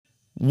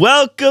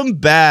Welcome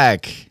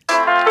back.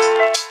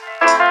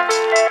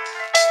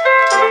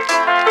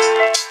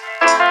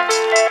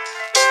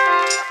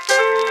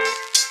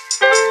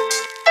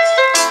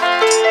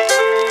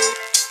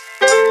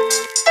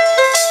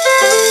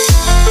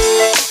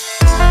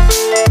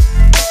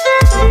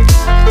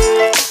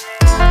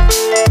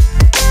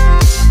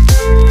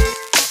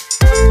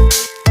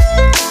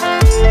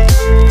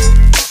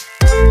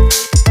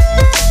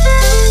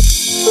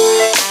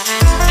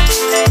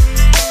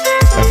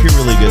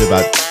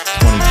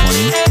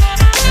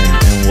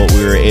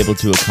 Able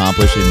to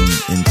accomplish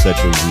in such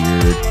a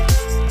weird,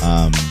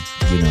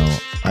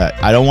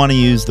 I don't want to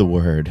use the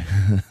word,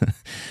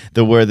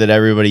 the word that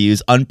everybody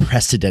uses,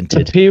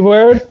 unprecedented. The P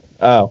word?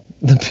 Oh,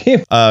 the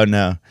P. Oh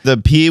no, the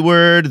P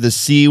word, the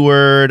C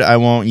word. I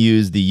won't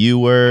use the U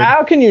word.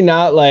 How can you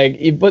not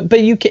But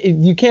you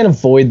can't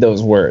avoid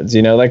those words.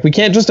 Like we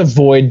can't just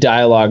avoid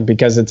dialogue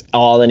because it's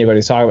all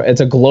anybody's talking about.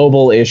 It's a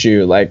global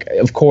issue. Like,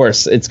 of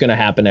course, it's going to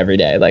happen every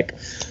day. Like,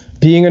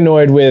 being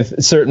annoyed with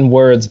certain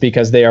words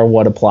because they are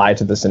what apply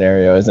to the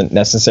scenario isn't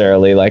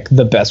necessarily like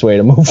the best way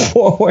to move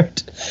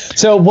forward.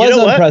 So it was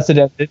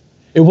unprecedented.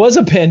 It was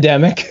a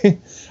pandemic,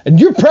 and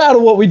you're proud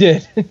of what we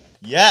did.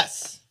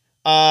 Yes.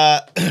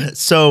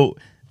 So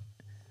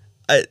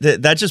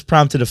that just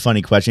prompted a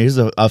funny question. Here's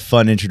a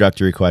fun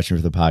introductory question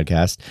for the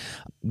podcast.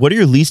 What are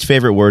your least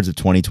favorite words of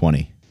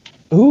 2020?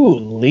 Ooh,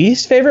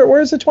 least favorite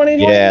words of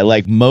 2020? Yeah,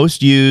 like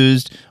most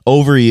used,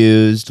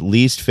 overused,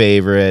 least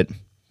favorite.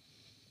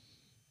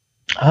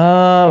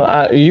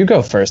 You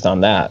go first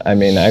on that. I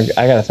mean, I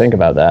got to think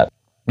about that.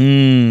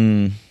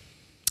 New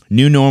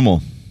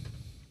normal.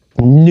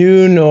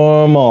 New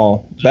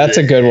normal. That's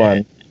a good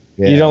one.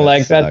 Yeah, you don't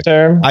like that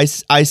term? I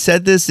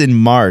said this in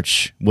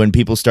March when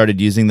people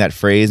started using that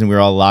phrase and we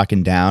were all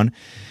locking down.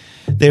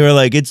 They were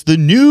like, it's the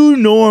new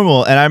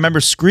normal. And I remember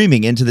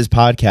screaming into this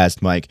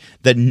podcast, Mike,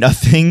 that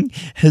nothing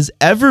has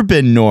ever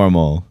been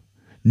normal.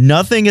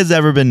 Nothing has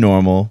ever been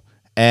normal.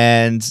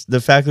 And the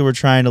fact that we're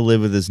trying to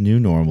live with this new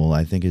normal,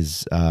 I think,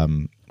 is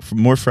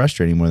more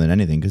frustrating more than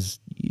anything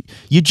because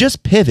you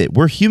just pivot.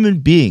 We're human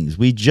beings.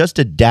 We just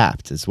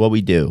adapt. It's what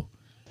we do.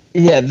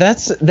 Yeah,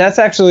 that's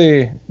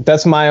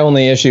my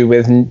only issue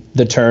with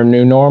the term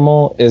new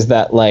normal is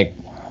that, like,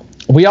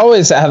 we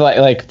always have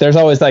like there's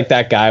always like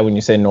that guy when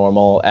you say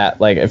normal at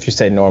like if you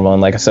say normal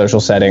in like a social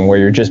setting where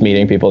you're just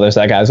meeting people, there's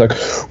that guy who's like,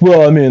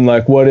 well, I mean,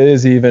 like, what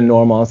is even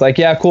normal? It's like,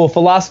 yeah, cool.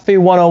 Philosophy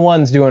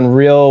 101's doing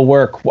real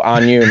work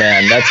on you,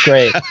 man. That's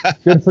great.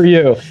 Good for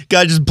you.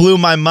 God just blew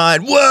my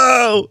mind.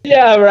 Whoa.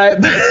 Yeah, right.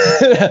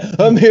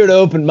 I'm here to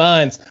open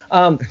minds.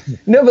 No,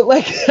 but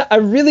like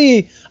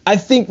I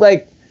think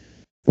like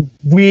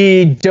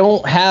we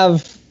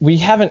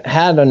haven't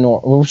had a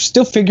norm. We're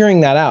still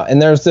figuring that out.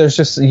 And there's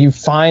just, you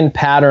find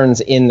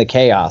patterns in the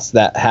chaos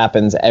that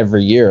happens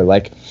every year.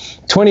 Like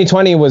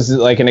 2020 was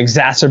like an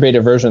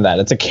exacerbated version of that.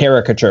 It's a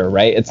caricature,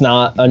 right? It's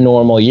not a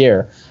normal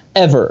year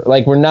ever.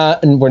 Like we're never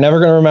going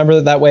to remember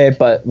it that way.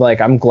 But like,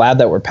 I'm glad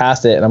that we're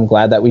past it. And I'm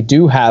glad that we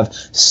do have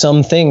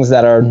some things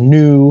that are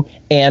new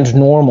and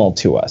normal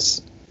to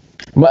us.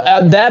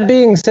 That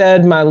being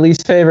said, my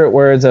least favorite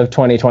words of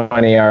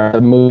 2020 are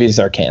the movies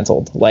are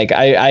canceled. Like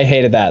I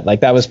hated that. Like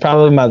that was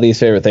probably my least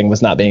favorite thing,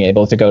 was not being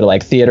able to go to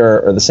like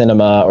theater or the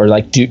cinema or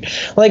like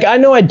I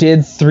know I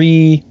did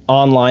 3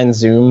 online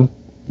Zoom.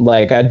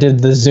 Like I did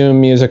the Zoom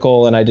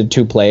musical and I did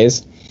 2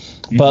 plays,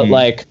 but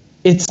like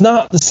it's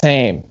not the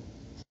same.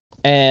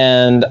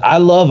 And I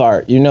love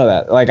art, you know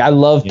that. Like I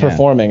love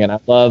performing and I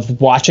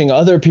love watching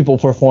other people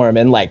perform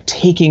and like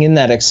taking in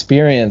that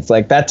experience.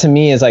 Like that to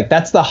me is like,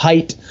 that's the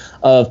height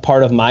of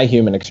part of my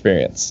human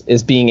experience,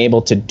 is being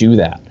able to do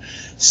that.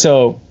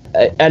 So,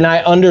 and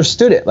I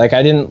understood it. Like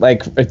I didn't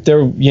like, if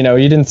there, you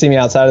didn't see me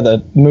outside of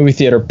the movie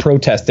theater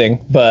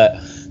protesting, but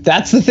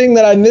that's the thing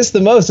that I miss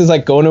the most, is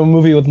like going to a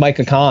movie with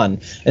Micah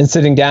Khan and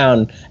sitting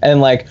down and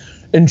like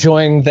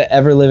enjoying the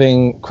ever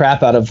living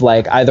crap out of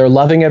like either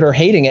loving it or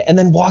hating it, and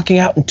then walking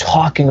out and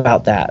talking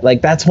about that.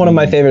 Like that's one of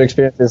my favorite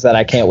experiences that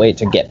I can't wait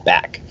to get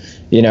back.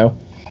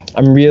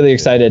 I'm really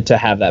excited to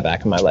have that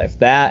back in my life.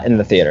 That and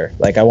the theater.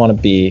 Like I want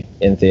to be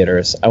in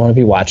theaters. I want to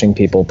be watching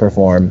people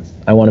perform.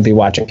 I want to be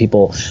watching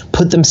people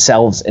put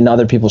themselves in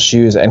other people's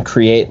shoes and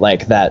create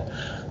like that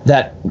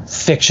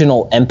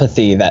fictional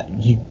empathy that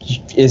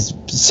is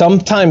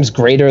sometimes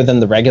greater than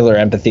the regular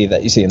empathy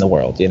that you see in the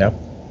world,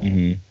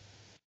 Mm-hmm.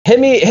 Hit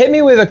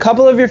me with a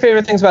couple of your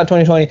favorite things about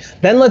 2020.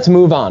 Then let's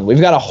move on. We've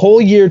got a whole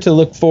year to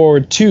look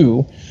forward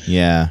to.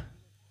 Yeah.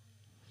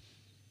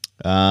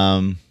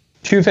 2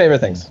 favorite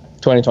things,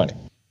 2020.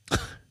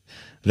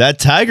 That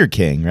Tiger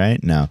King,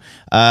 right? No.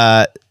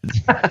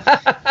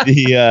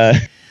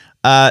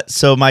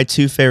 So my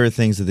 2 favorite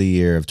things of the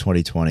year of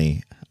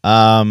 2020.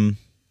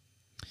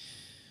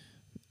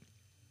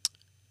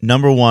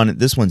 Number 1,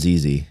 this one's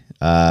easy.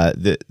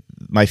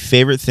 My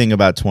favorite thing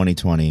about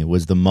 2020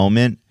 was the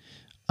moment.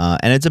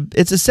 And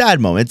it's a sad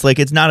moment. It's like,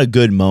 it's not a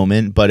good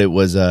moment, but it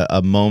was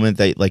a moment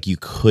that like you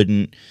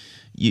couldn't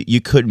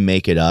you couldn't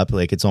make it up.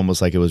 Like it's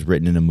almost like it was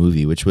written in a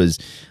movie, which was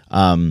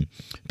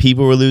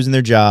people were losing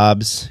their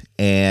jobs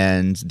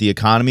and the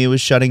economy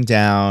was shutting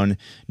down.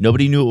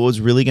 Nobody knew what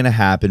was really going to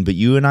happen, but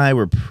you and I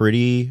were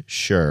pretty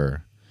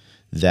sure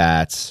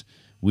that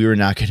we were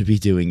not going to be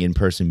doing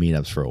in-person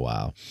meetups for a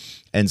while.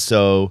 And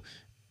so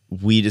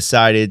we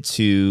decided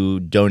to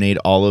donate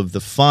all of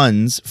the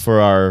funds for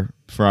our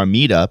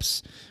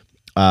meetups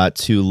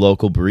to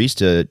local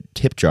barista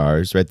tip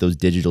jars, right? Those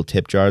digital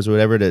tip jars or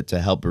whatever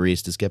to help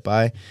baristas get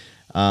by.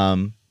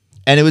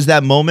 And it was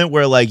that moment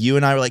where like you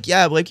and I were like,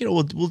 yeah, like, you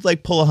know, we'll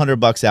like pull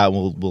 $100 out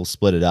and we'll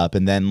split it up.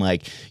 And then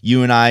like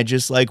you and I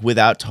just like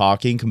without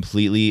talking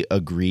completely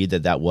agreed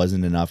that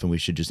wasn't enough and we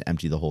should just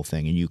empty the whole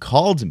thing. And you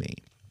called me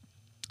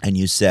and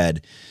you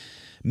said,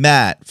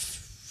 Matt,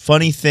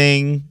 funny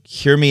thing,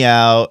 hear me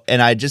out.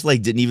 And I just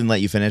like didn't even let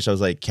you finish. I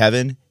was like,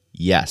 Kevin,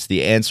 yes,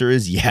 the answer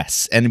is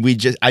yes. And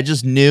I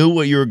just knew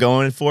what you were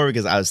going for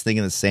because I was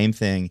thinking the same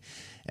thing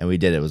and we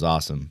did it. It was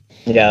awesome.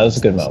 Yeah, it was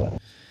a good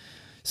moment.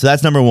 So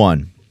that's number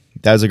one.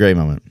 That was a great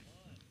moment.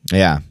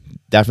 Yeah,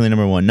 definitely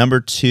number one. Number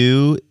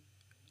two,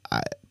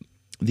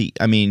 the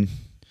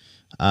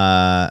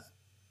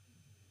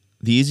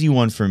easy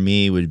one for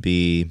me would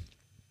be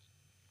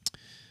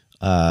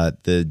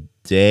the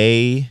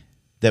day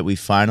that we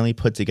finally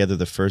put together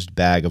the first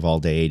bag of All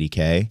Day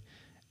 80K.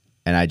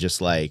 And I just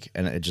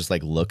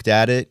looked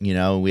at it, you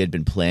know, we had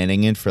been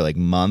planning it for like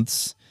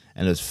months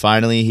and it was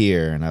finally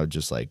here. And I was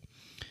just like,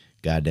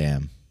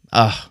 goddamn.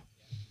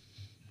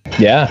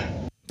 Yeah.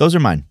 Those are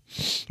mine.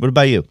 What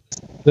about you?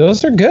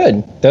 Those are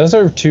good. Those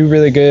are two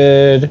really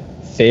good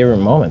favorite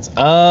moments.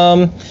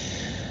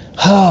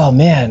 Oh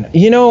man,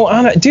 you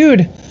know,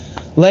 dude,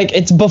 like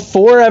it's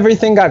before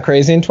everything got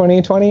crazy in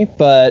 2020,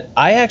 but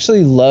I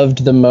actually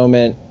loved the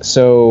moment.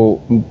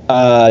 So,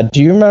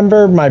 do you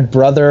remember my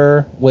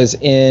brother was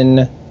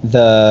in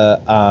the,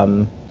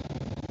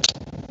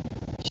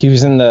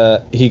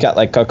 he got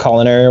like a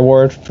culinary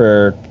award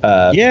for,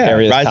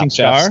 Rising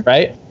Star, chefs,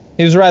 right?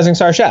 He was a Rising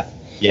Star chef.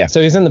 Yeah.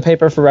 So he's in the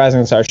paper for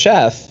Rising Star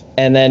Chef,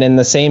 and then in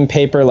the same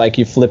paper, like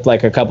you flip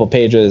like a couple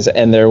pages,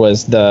 and there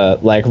was the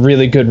like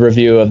really good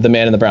review of The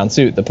Man in the Brown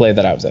Suit, the play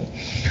that I was in.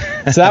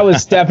 So that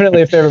was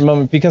definitely a favorite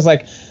moment because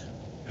like,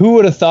 who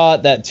would have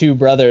thought that two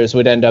brothers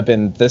would end up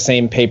in the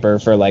same paper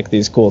for like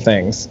these cool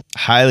things?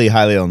 Highly,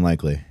 highly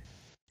unlikely.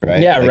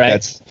 Right. Yeah. Like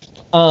right.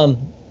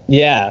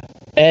 Yeah.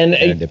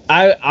 And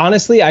I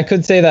honestly, I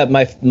could say that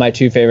my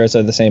two favorites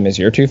are the same as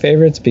your two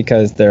favorites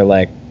because they're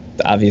like,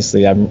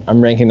 obviously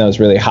I'm ranking those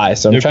really high,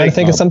 so I'm trying to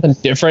think of something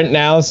different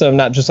now, so I'm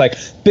not just like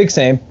big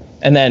same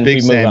and then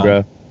we move on.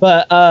 Bro.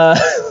 But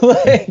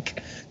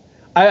like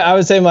I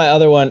would say my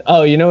other one,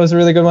 you know what's a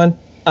really good one?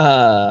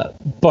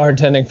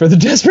 Bartending for the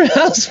Desperate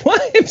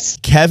Housewives.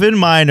 Kevin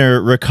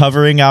Miner,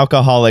 recovering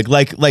alcoholic,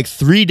 like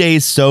 3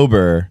 days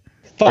sober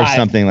or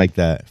something like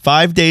that.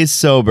 5 days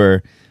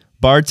sober,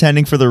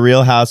 bartending for the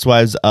Real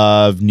Housewives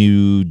of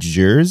New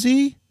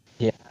Jersey.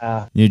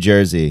 Yeah. New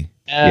Jersey.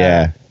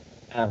 Yeah.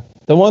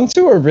 The ones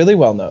who are really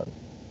well known,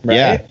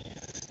 right?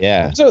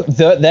 Yeah. So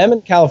them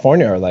in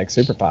California are like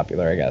super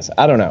popular, I guess.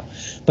 I don't know,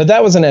 but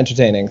that was an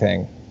entertaining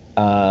thing.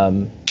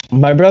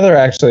 My brother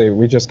actually,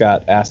 we just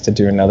got asked to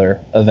do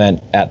another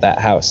event at that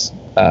house,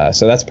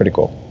 so that's pretty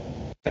cool.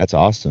 That's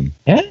awesome.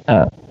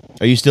 Yeah.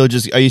 Are you still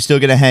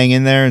gonna hang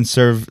in there and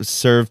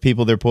serve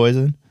people their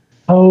poison?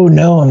 Oh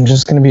no, I'm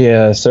just gonna be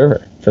a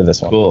server for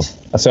this one. Cool.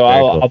 So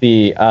I'll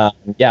be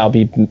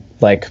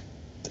like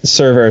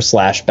server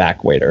 /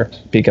 back waiter,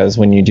 because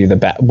when you do the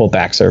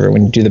back server,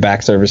 when you do the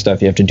back server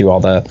stuff, you have to do all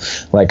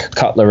the like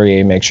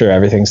cutlery, make sure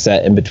everything's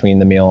set in between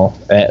the meal,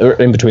 or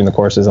in between the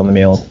courses on the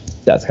meal,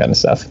 that kind of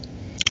stuff.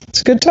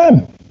 It's a good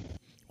time.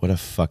 What a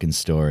fucking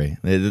story.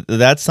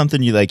 That's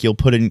something you like, you'll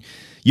put in,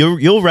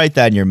 you'll write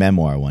that in your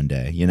memoir one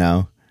day, you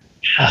know?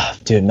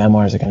 Dude,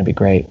 memoirs are going to be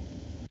great.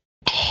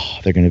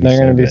 They're going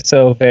to be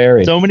so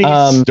varied. So many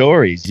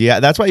stories. Yeah,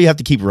 that's why you have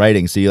to keep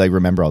writing, so you like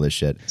remember all this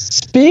shit.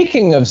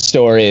 Speaking of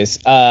stories,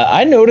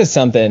 I noticed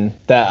something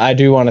that I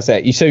do want to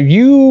say. So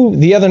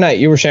the other night,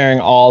 you were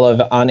sharing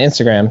on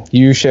Instagram,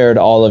 you shared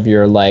all of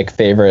your like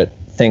favorite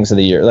things of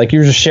the year. Like you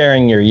were just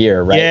sharing your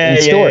year, right? Yeah,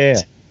 in stories.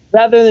 Yeah.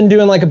 Rather than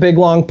doing like a big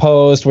long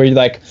post where you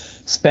like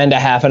spend a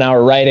half an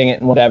hour writing it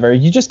and whatever,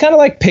 you just kind of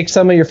like pick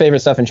some of your favorite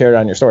stuff and share it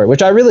on your story,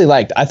 which I really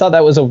liked. I thought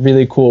that was a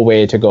really cool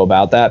way to go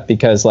about that,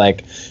 because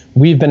like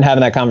we've been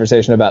having that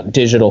conversation about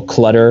digital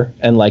clutter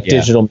and like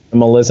digital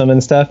minimalism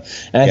and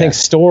stuff. And I think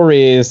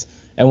stories,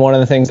 and one of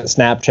the things that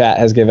Snapchat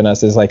has given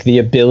us is like the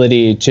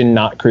ability to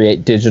not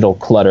create digital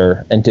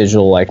clutter and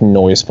digital like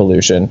noise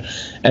pollution.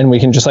 And we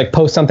can just like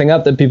post something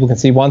up that people can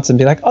see once and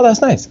be like, oh,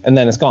 that's nice. And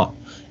then it's gone.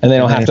 And they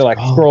don't have to like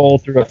scroll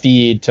through a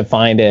feed to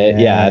find it.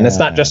 Yeah. And it's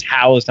not just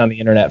housed on the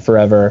internet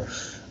forever.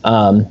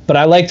 But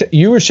I liked,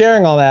 you were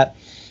sharing all that.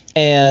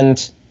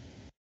 And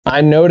I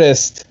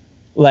noticed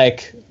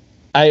like,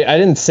 I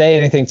didn't say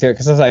anything to it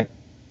because I was like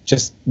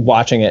just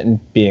watching it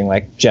and being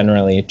like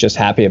generally just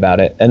happy about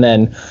it. And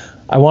then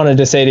I wanted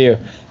to say to you,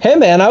 hey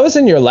man, I was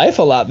in your life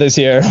a lot this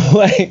year.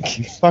 Like,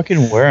 You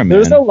fucking were, man. there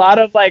was a lot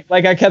of like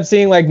I kept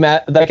seeing like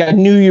Matt, like I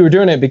knew you were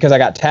doing it because I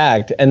got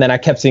tagged, and then I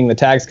kept seeing the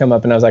tags come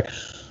up, and I was like,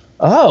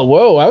 oh,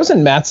 whoa, I was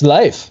in Matt's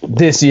life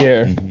this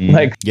year.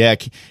 Like, Yeah,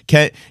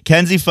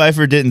 Kenzie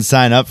Pfeiffer didn't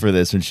sign up for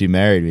this when she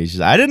married me. She's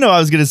like, I didn't know I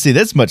was going to see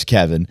this much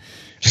Kevin.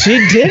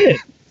 she did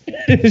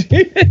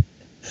it.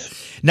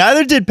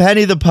 Neither did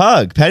Penny the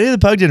Pug. Penny the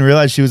Pug didn't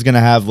realize she was going to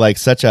have like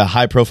such a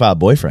high profile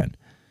boyfriend.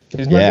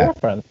 She's my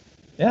girlfriend.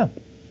 Yeah.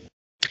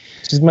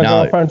 She's my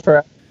No. girlfriend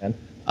forever, man.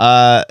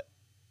 Yeah.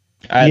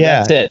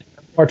 That's it.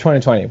 Or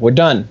 2020. We're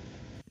done.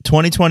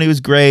 2020 was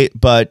great,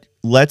 but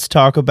let's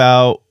talk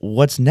about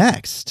what's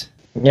next.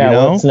 Yeah, You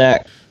know? what's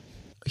next?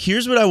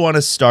 Here's what I want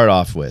to start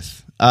off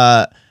with.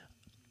 I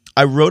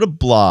wrote a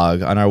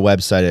blog on our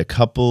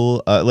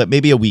website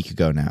maybe a week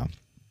ago now.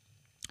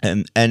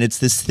 And it's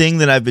this thing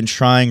that I've been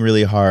trying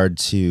really hard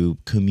to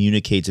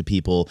communicate to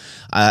people.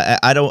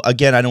 I don't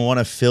want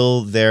to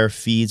fill their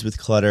feeds with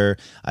clutter.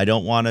 I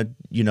don't want to,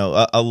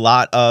 a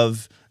lot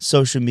of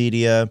social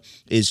media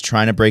is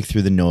trying to break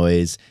through the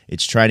noise.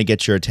 It's trying to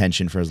get your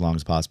attention for as long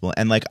as possible.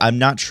 And like, I'm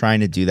not trying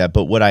to do that,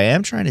 but what I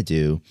am trying to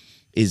do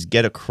is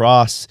get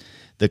across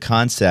the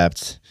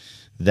concept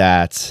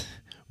that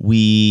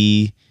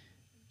we're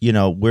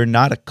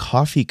not a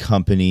coffee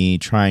company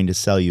trying to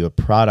sell you a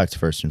product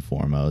first and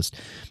foremost.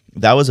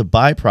 That was a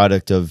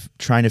byproduct of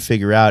trying to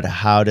figure out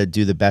how to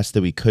do the best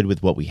that we could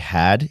with what we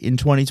had in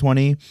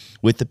 2020,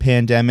 with the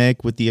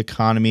pandemic, with the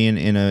economy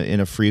in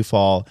a free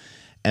fall.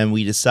 And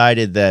we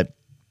decided that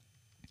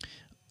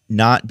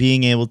not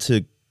being able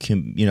to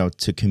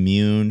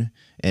commune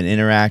and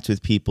interact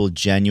with people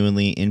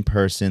genuinely in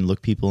person,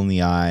 look people in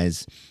the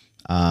eyes,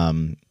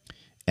 and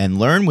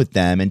learn with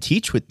them and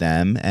teach with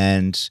them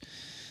and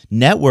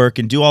network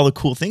and do all the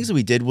cool things that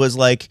we did was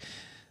like,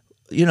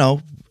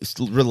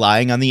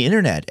 relying on the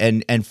internet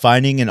and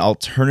finding an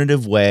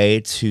alternative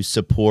way to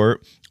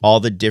support all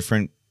the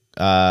different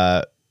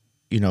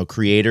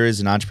creators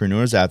and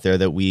entrepreneurs out there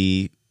that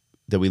we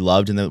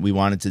loved and that we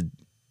wanted to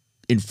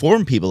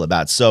inform people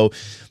about. So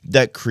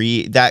that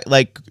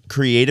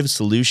creative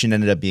solution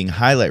ended up being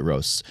highlight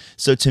roasts.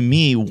 So to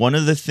me, one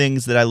of the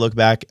things that I look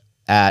back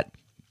at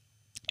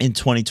in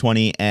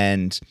 2020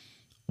 and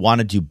want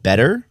to do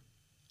better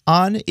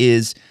on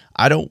is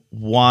I don't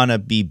want to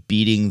be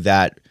beating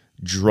that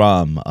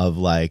drum of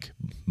like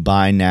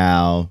buy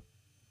now,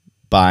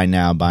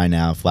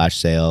 flash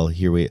sale,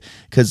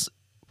 because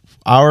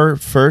our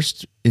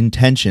first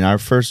intention, our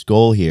first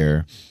goal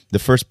here, the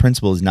first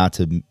principle is not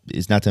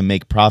to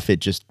make profit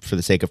just for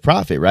the sake of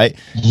profit, right?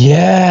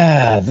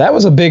 Yeah, that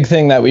was a big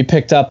thing that we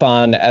picked up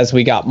on as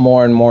we got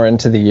more and more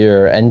into the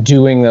year, and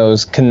doing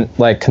those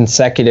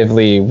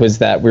consecutively was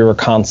that we were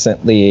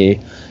constantly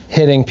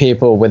hitting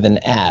people with an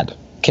ad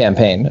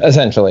campaign,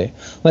 essentially.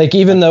 Like,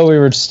 even though we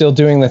were still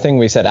doing the thing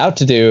we set out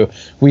to do,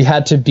 we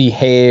had to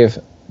behave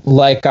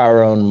like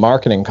our own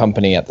marketing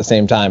company at the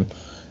same time.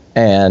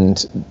 And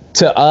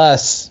to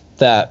us,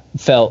 that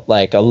felt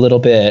like a little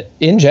bit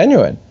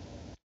ingenuine.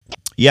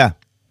 Yeah,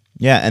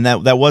 and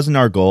that wasn't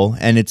our goal.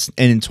 And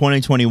in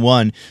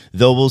 2021,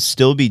 though we'll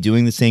still be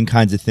doing the same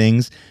kinds of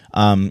things,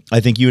 I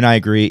think you and I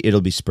agree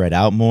it'll be spread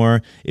out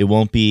more. It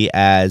won't be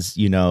as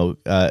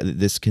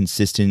this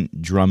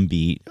consistent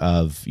drumbeat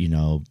of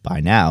buy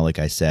now, like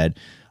I said.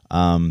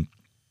 What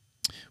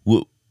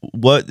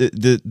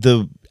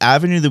the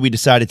avenue that we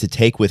decided to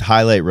take with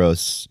highlight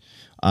roasts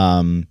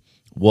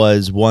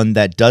was one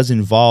that does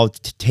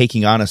involve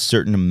taking on a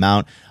certain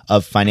amount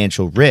of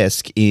financial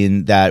risk,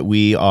 in that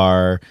we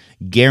are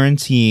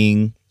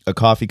guaranteeing a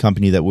coffee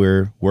company that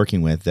we're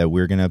working with that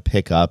we're going to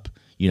pick up,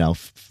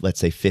 let's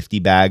say 50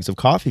 bags of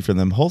coffee from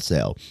them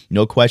wholesale.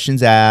 No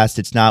questions asked.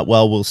 It's not,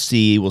 well, we'll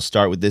see. We'll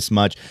start with this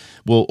much.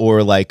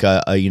 We're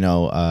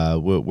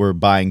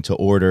buying to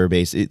order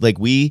basically. Like,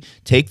 we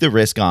take the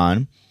risk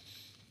on.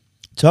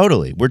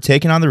 Totally. We're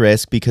taking on the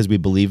risk because we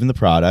believe in the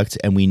product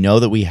and we know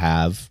that we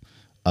have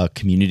a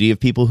community of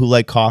people who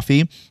like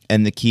coffee.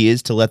 And the key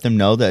is to let them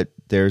know that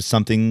there's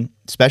something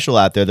special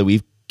out there that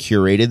we've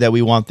curated that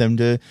we want them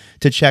to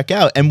check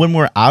out. And when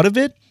we're out of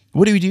it,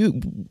 what do we do?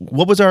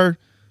 What was our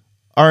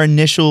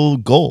initial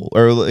goal,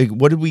 or like,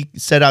 what did we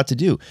set out to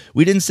do?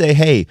 We didn't say,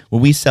 hey,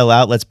 when we sell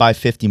out, let's buy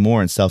 50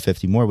 more and sell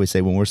 50 more. We say,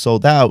 when we're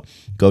sold out,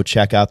 go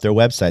check out their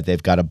website.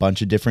 They've got a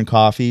bunch of different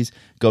coffees.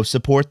 Go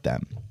support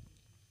them.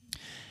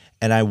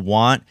 And I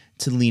want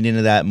to lean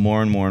into that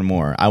more and more and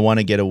more. I want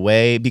to get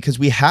away, because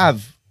we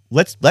have,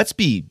 let's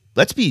be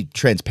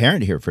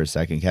transparent here for a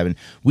second, Kevin.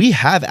 We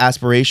have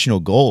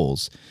aspirational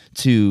goals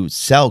to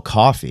sell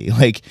coffee.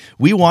 Like,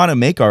 we want to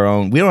make our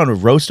own, we want to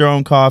roast our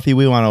own coffee.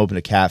 We want to open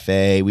a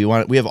cafe. We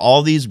have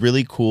all these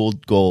really cool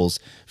goals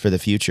for the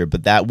future,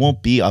 but that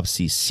won't be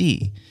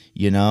UpCC,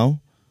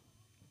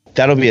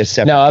 That'll be a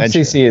separate. No,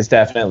 UpCC is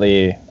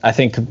definitely, I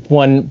think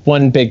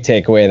one big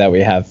takeaway that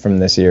we have from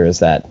this year is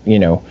that,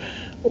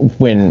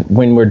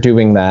 when we're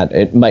doing that,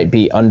 it might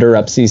be under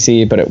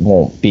UpCC, but it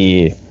won't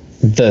be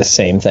the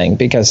same thing,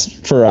 because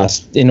for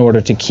us, in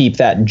order to keep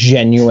that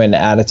genuine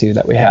attitude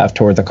that we have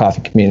toward the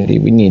coffee community,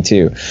 we need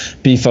to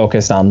be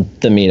focused on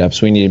the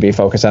meetups. We need to be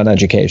focused on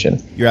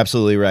education. You're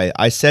absolutely right.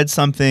 I said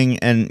something,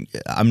 and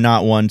I'm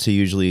not one to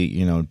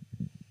usually,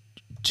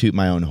 toot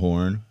my own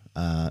horn,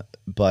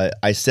 but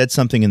I said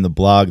something in the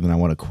blog that I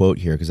want to quote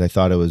here because I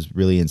thought it was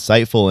really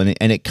insightful,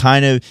 and it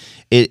kind of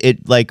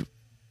it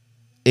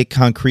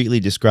concretely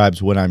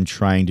describes what I'm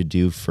trying to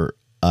do for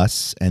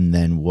us, and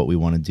then what we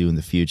want to do in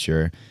the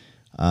future.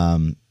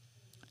 And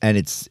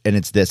it's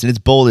this, and it's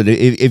bolded.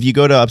 If you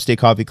go to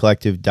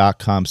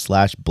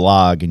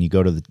upstatecoffeecollective.com/blog and you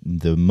go to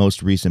the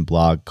most recent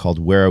blog called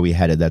Where Are We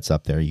Headed, that's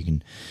up there. You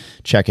can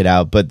check it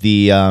out. But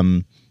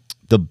the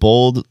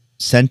bold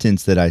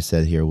sentence that I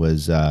said here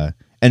was,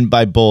 and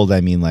by bold,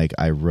 I mean like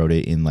I wrote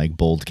it in like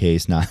bold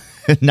case, not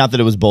that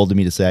it was bold to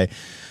me to say,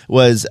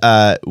 was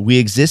we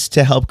exist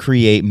to help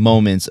create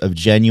moments of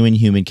genuine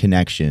human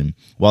connection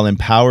while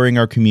empowering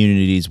our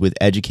communities with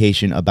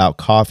education about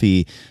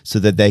coffee so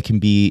that they can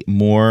be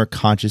more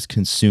conscious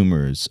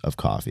consumers of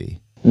coffee.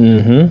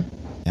 Mm-hmm.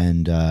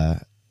 And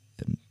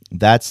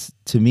that's,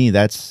 to me,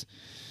 that's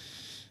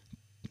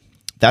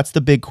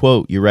the big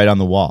quote you write on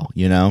the wall,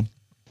 Yeah.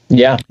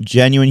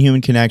 Genuine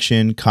human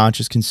connection,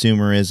 conscious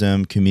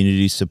consumerism,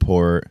 community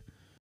support.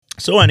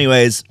 So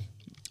anyways,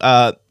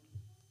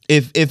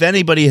 if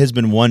anybody has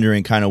been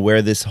wondering kind of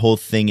where this whole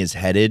thing is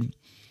headed,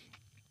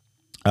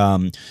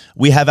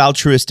 we have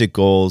altruistic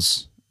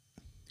goals.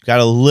 Got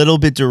a little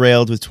bit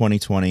derailed with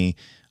 2020.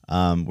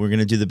 We're going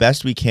to do the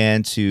best we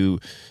can to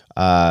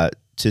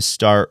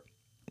start,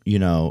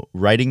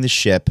 righting the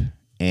ship,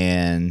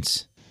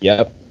 and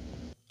Yep.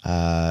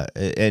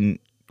 And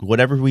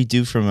whatever we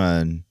do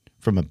from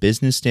a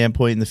business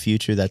standpoint in the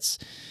future, that's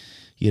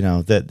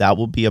that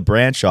will be a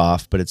branch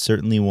off, but it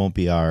certainly won't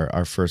be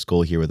our first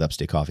goal here with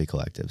Upstate Coffee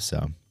Collective.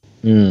 So,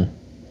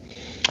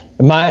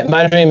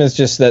 my dream is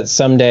just that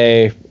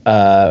someday,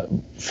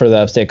 for the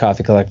Upstate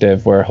Coffee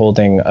Collective, we're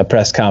holding a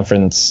press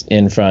conference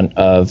in front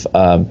of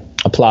a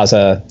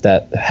plaza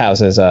that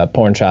houses a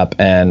porn shop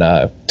and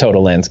a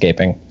total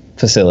landscaping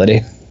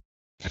facility.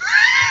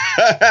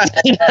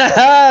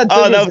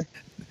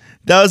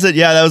 That was it.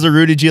 Yeah, that was a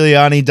Rudy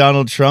Giuliani,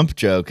 Donald Trump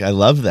joke. I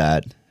love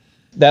that.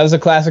 That was a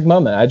classic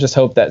moment. I just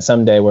hope that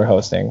someday we're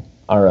hosting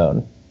our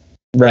own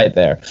right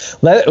there.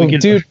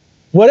 Dude,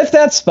 what if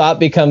that spot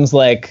becomes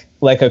like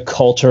a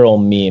cultural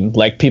meme?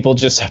 Like people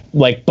just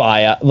like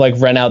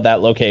rent out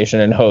that location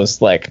and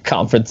host like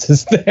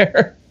conferences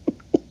there.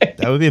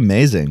 That would be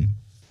amazing.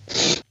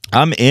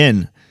 I'm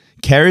in.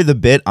 Carry the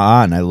bit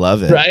on. I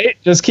love it. Right?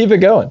 Just keep it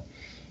going.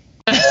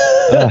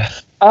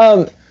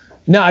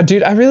 No,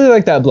 dude, I really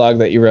like that blog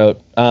that you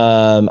wrote.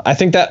 I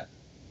think that,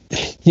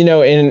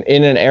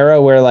 in an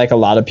era where like a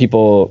lot of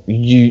people,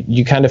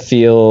 you kind of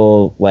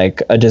feel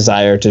like a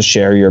desire to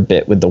share your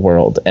bit with the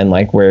world and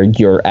like where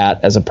you're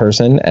at as a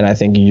person. And I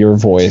think your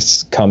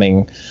voice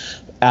coming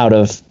out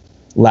of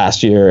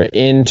last year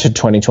into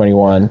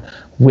 2021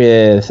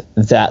 with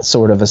that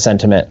sort of a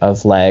sentiment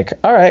of like,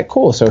 all right,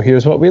 cool. So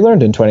here's what we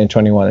learned in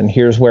 2021 and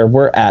here's where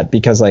we're at,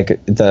 because like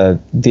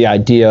the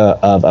idea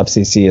of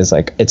UpCC is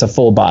like, it's a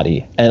full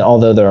body. And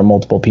although there are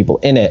multiple people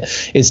in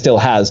it, it still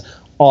has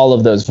all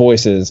of those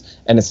voices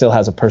and it still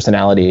has a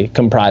personality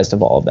comprised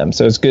of all of them.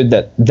 So it's good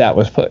that that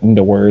was put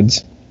into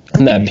words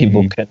and that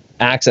people can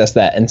access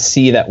that and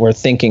see that we're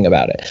thinking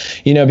about it,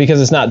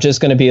 because it's not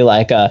just going to be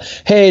like,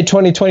 hey,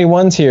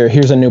 2021's here,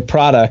 here's a new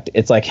product.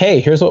 It's like,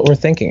 hey, here's what we're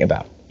thinking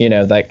about.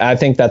 Like I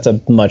think that's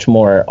a much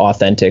more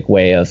authentic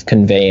way of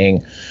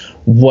conveying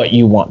what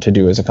you want to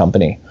do as a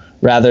company,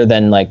 rather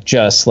than like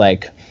just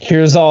like,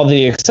 here's all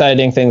the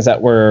exciting things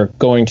that we're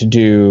going to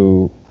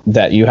do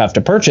that you have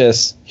to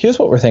purchase. Here's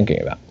what we're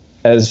thinking about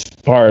as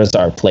far as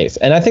our place.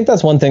 And I think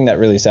that's one thing that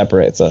really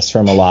separates us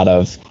from a lot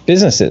of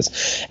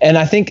businesses. And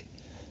I think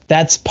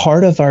that's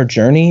part of our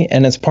journey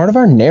and it's part of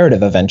our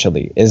narrative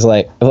eventually is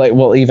like,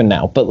 well, even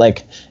now, but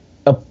like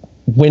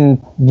when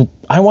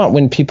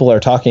people are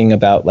talking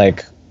about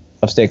like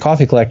Upstate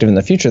Coffee Collective in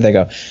the future, they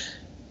go,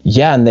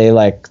 yeah. And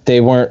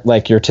they weren't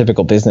like your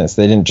typical business.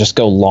 They didn't just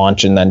go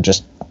launch and then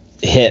just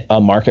hit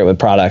a market with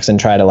products and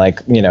try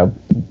to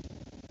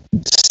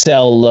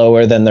sell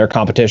lower than their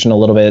competition a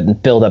little bit and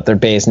build up their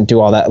base and do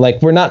all that.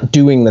 Like we're not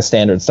doing the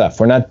standard stuff.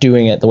 We're not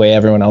doing it the way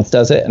everyone else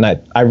does it. And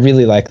I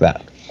really like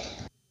that.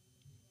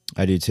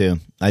 I do too.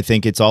 I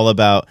think it's all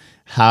about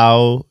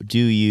how do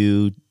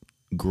you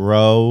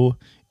grow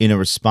in a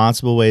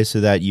responsible way so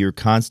that you're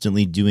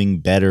constantly doing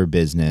better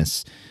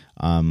business.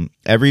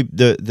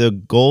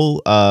 The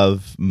goal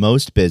of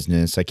most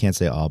business, I can't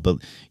say all, but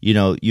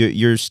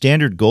your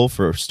standard goal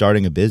for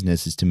starting a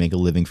business is to make a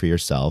living for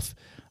yourself.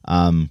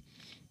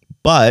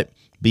 But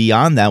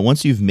beyond that,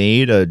 once you've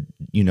made a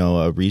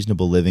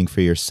reasonable living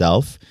for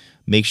yourself,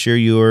 make sure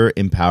you're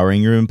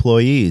empowering your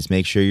employees.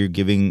 Make sure you're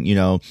giving,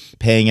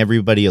 paying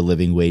everybody a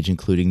living wage,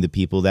 including the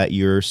people that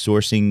you're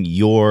sourcing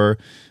your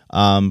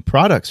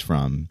products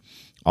from.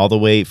 All the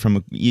way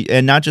from,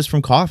 and not just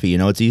from coffee.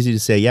 It's easy to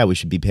say, yeah, we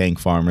should be paying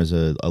farmers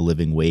a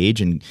living wage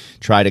and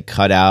try to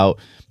cut out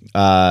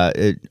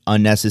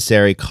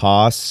unnecessary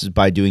costs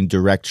by doing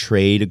direct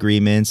trade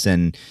agreements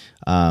and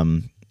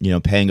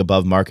paying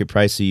above market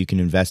price so you can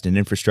invest in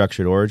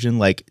infrastructure at origin.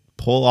 Like,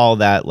 pull all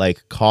that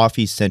like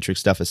coffee centric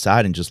stuff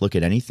aside and just look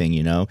at anything.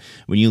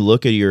 When you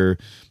look at your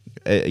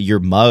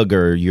mug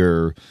or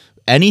your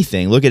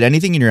anything, look at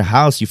anything in your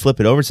house, you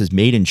flip it over, it says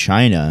made in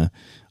China.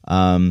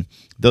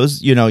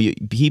 Those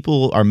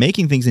people are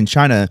making things in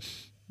China.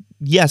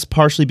 Yes,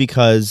 partially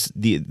because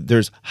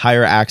there's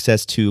higher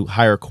access to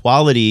higher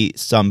quality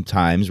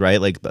sometimes, right?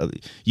 Like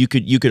you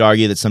could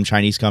argue that some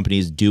Chinese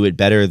companies do it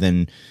better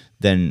than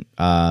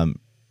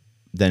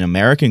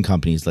American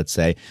companies, let's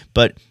say.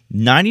 But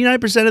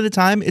 99% of the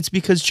time, it's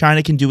because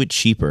China can do it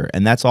cheaper,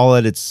 and that's all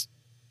that it's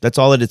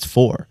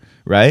for,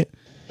 right?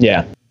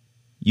 Yeah.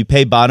 You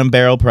pay bottom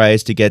barrel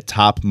price to get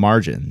top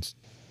margins.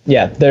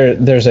 Yeah,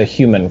 there's a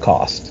human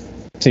cost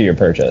to your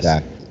purchase.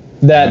 Exactly.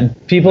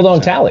 That people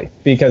don't tally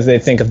because they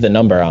think of the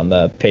number on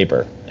the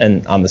paper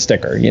and on the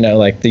sticker,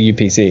 like the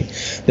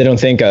UPC. They don't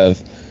think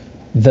of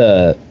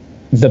the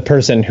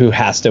person who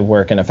has to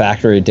work in a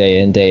factory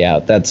day in, day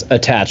out that's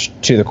attached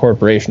to the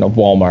corporation of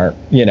Walmart,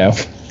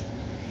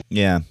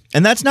 Yeah.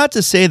 And that's not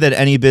to say that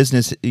any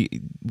business,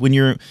 when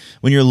you're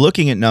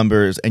looking at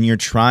numbers and you're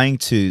trying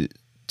to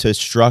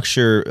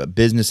structure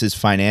businesses'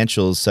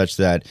 financials such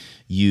that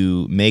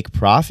you make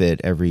profit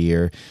every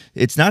year,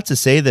 it's not to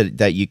say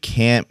that you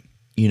can't,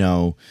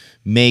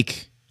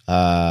 make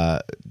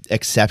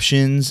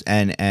exceptions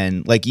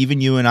and like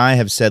even you and I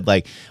have said,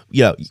 like,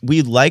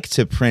 we like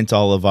to print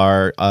all of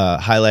our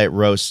highlight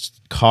roast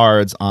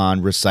cards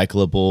on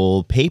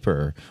recyclable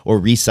paper or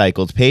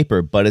recycled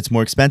paper, but it's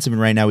more expensive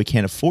and right now we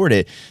can't afford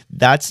it.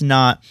 That's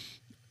not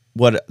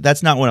what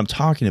I'm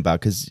talking about,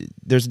 because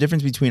there's a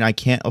difference between I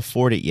can't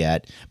afford it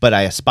yet, but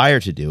I aspire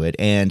to do it,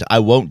 and I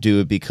won't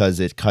do it because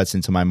it cuts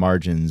into my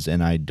margins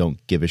and I don't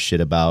give a shit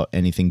about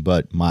anything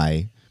but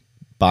my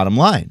bottom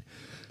line.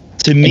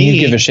 To me, and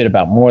you give a shit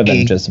about more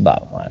than just the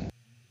bottom line.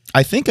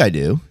 I think I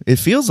do. It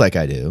feels like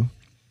I do.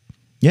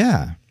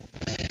 Yeah.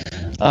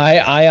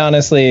 I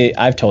honestly,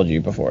 I've told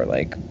you before,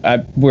 like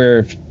I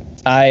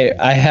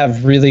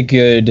have really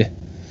good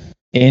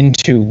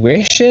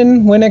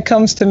intuition when it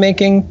comes to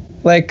making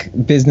like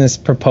business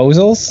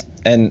proposals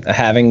and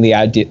having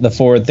the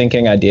forward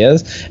thinking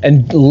ideas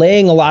and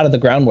laying a lot of the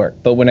groundwork.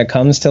 But when it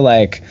comes to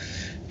like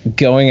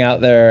going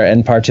out there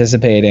and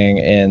participating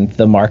in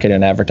the market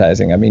and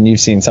advertising, I mean, you've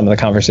seen some of the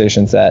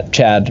conversations that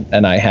Chad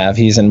and I have.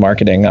 He's in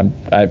marketing. I'm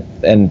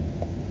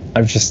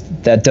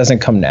just, that doesn't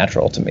come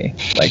natural to me.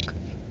 Like,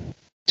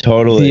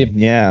 totally.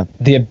 Yeah.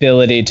 The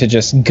ability to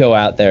just go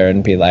out there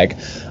and be like,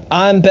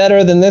 I'm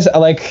better than this.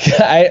 Like,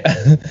 I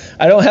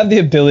don't have the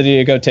ability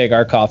to go take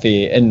our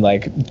coffee and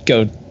like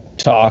go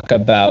talk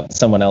about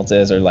someone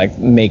else's or like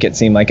make it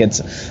seem like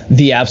it's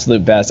the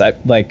absolute best. I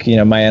like,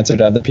 my answer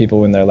to other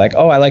people when they're like,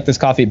 oh, I like this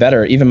coffee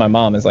better. Even my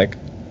mom is like,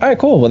 all right,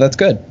 cool. Well, that's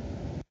good.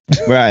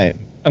 Right.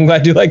 I'm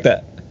glad you like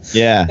that.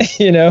 Yeah.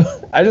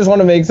 I just want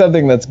to make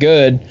something that's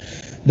good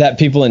that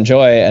people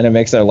enjoy and it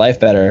makes their life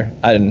better.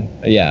 I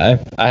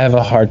have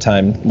a hard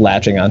time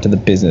latching onto the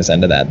business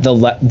end of that.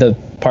 The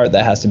part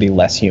that has to be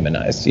less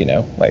humanized,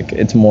 like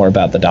it's more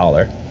about the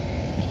dollar.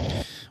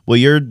 Well,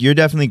 you're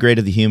definitely great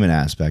at the human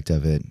aspect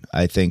of it.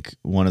 I think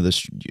one of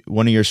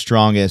your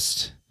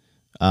strongest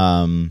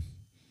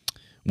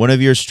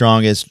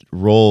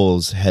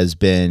roles has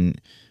been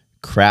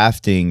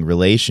crafting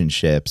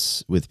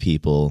relationships with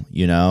people,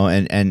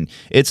 and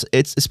it's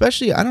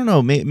especially, I don't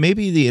know,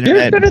 maybe the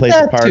internet plays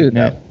a part in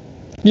it.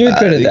 You're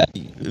good at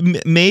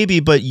that. Maybe,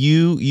 but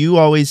you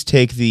always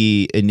take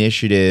the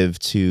initiative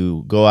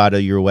to go out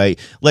of your way.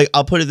 Like,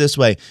 I'll put it this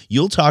way.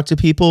 You'll talk to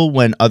people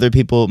when other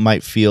people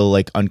might feel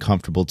like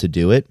uncomfortable to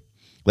do it.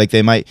 Like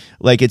they might,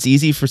 like it's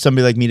easy for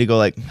somebody like me to go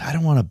like, I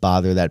don't want to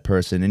bother that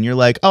person. And you're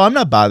like, oh, I'm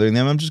not bothering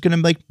them. I'm just going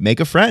to like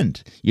make a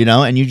friend,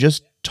 and you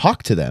just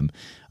talk to them.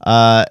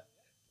 A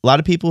lot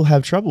of people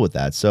have trouble with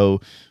that.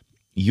 So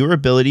your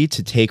ability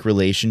to take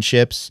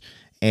relationships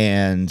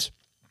and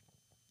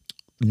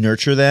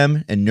nurture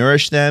them and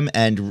nourish them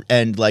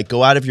and like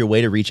go out of your way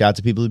to reach out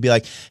to people to be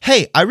like,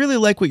 hey, I really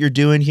like what you're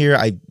doing here.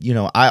 I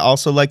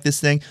also like this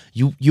thing.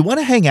 You want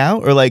to hang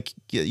out or like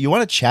you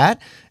want to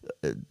chat?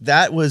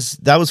 That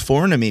was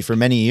foreign to me for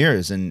many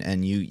years.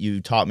 And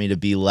you taught me to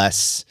be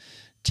less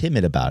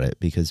timid about it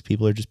because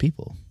people are just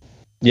people.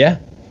 Yeah,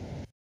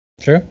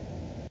 true.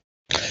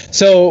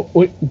 So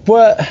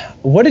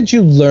what did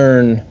you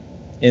learn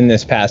in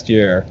this past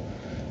year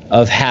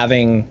of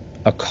having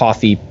a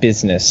coffee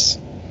business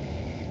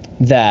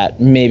that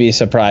maybe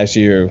surprised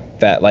you,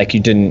 that like you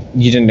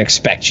didn't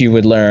expect you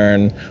would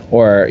learn,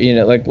 or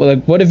like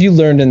what have you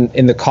learned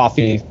in the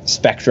coffee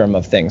spectrum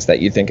of things that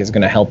you think is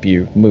going to help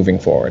you moving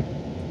forward?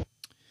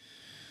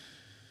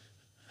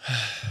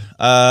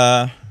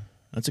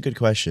 That's a good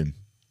question.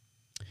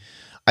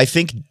 I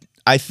think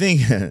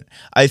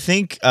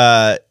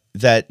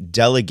that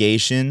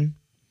delegation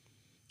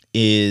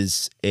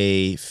is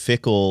a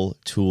fickle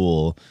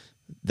tool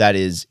that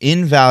is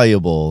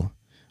invaluable,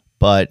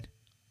 but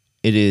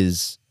it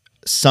is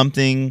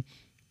something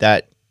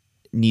that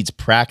needs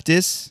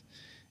practice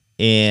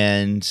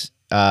and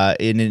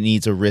it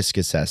needs a risk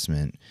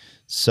assessment.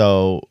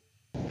 So,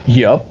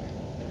 yep.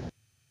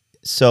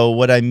 So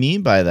what I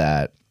mean by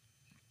that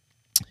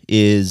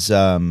is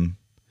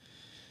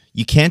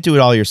you can't do it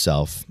all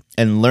yourself,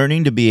 and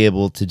learning to be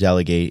able to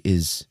delegate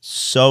is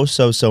so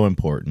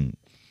important.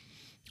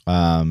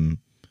 But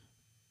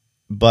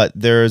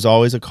there is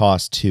always a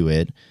cost to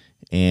it,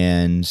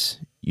 and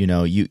you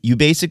know, you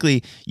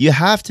basically you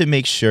have to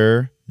make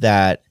sure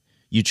that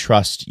you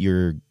trust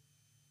your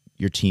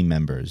team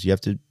members. You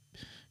have to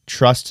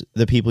trust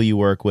the people you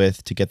work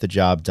with to get the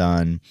job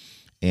done,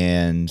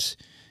 and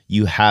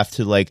you have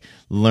to like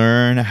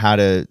learn how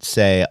to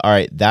say, all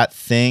right, that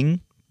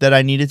thing that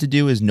I needed to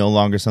do is no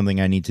longer something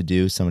I need to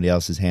do. Somebody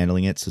else is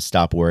handling it, so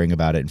stop worrying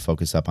about it and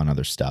focus up on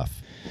other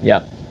stuff.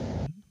 Yeah.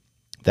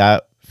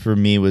 That for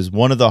me was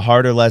one of the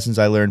harder lessons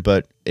I learned,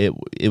 but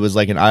it was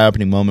like an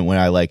eye-opening moment when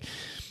I like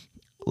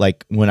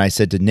when I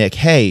said to Nick,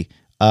 hey,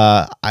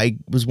 I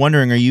was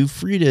wondering, are you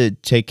free to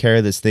take care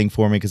of this thing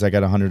for me? Because I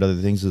got 100 other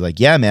things. He was like,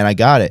 yeah, man, I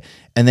got it.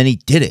 And then he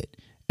did it.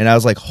 And I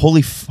was like,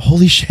 holy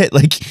shit.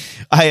 Like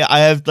I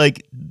have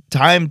like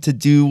time to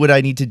do what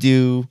I need to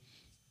do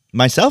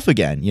myself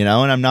again, you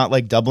know, and I'm not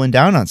like doubling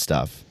down on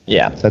stuff.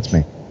 Yeah. That's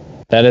me.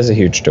 That is a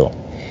huge tool.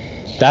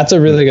 That's a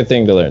really good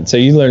thing to learn. So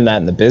you learned that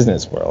in the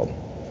business world.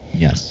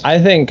 Yes. I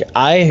think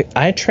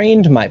I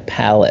trained my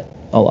palate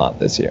a lot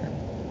this year.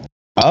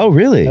 Oh,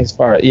 really? As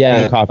far from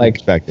a coffee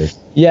perspective.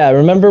 Yeah,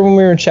 remember when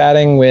we were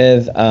chatting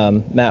with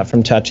Matt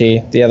from Touchy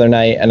the other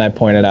night, and I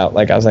pointed out,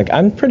 like, I was like,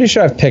 I'm pretty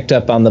sure I've picked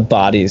up on the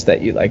bodies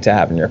that you like to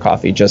have in your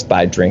coffee just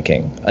by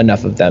drinking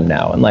enough of them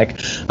now. And like,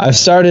 I've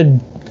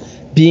started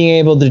being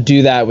able to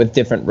do that with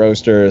different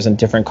roasters and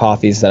different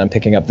coffees that I'm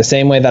picking up the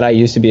same way that I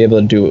used to be able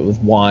to do it with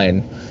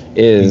wine.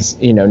 Is,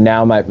 you know,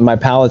 now my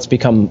palate's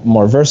become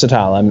more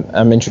versatile.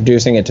 I'm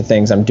introducing it to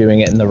things. I'm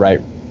doing it in the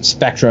right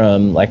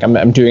spectrum. Like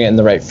I'm doing it in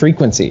the right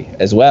frequency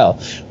as well,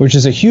 which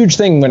is a huge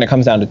thing when it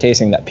comes down to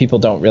tasting that people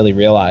don't really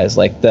realize.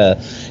 Like the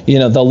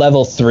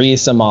level 3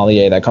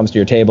 sommelier that comes to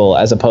your table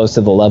as opposed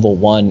to the level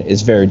 1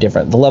 is very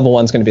different. The level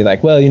 1's going to be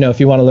like, well, you know, if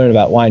you want to learn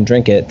about wine,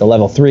 drink it. The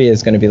level 3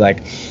 is going to be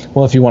like,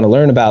 well, if you want to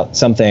learn about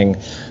something,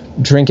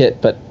 drink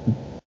it, but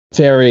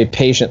very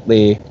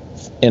patiently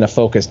in a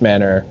focused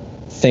manner.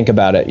 Think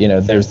about it. You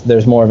know,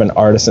 there's more of an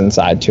artisan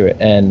side to it,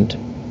 and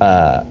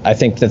I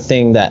think the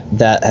thing that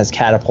has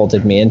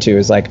catapulted me into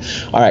is like,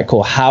 all right,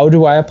 cool. How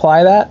do I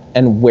apply that,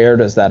 and where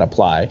does that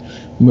apply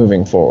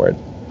moving forward?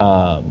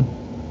 And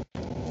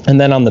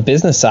then on the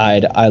business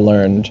side, I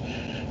learned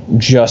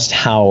just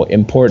how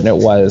important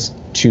it was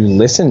to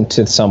listen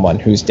to someone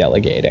who's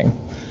delegating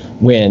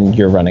when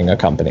you're running a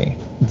company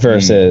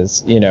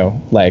versus, you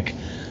know, like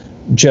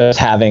just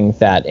having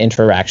that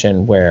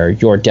interaction where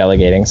you're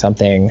delegating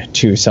something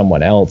to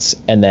someone else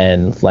and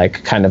then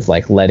like kind of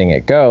like letting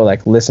it go,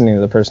 like listening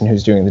to the person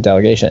who's doing the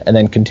delegation and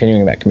then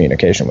continuing that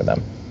communication with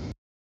them.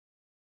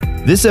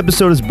 This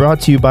episode is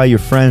brought to you by your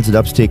friends at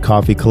Upstate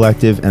Coffee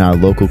Collective and our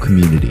local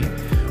community.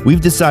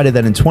 We've decided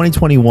that in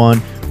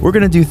 2021, we're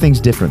going to do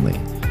things differently.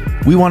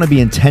 We want to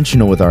be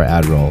intentional with our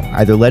ad roll,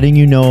 either letting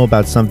you know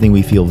about something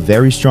we feel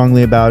very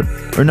strongly about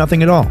or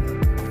nothing at all.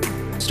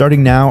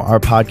 Starting now, our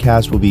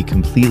podcast will be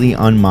completely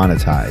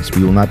unmonetized.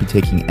 We will not be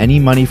taking any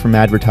money from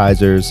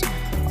advertisers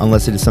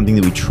unless it is something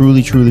that we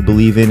truly, truly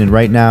believe in. And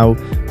right now,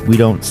 we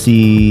don't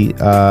see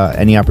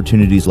any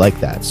opportunities like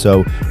that.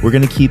 So we're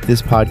going to keep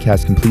this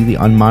podcast completely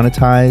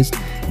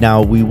unmonetized.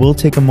 Now, we will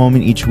take a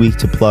moment each week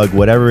to plug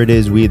whatever it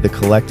is we, the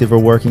collective, are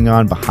working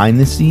on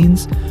behind the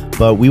scenes.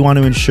 But we want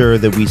to ensure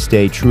that we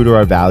stay true to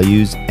our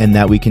values and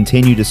that we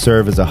continue to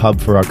serve as a hub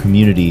for our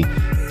community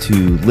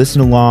to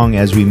listen along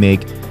as we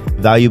make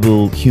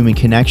valuable human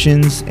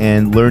connections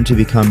and learn to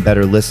become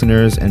better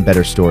listeners and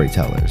better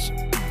storytellers.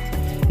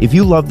 If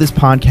you love this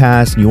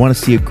podcast and you want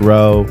to see it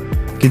grow,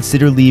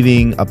 consider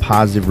leaving a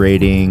positive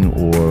rating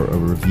or a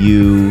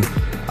review,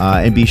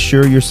 and be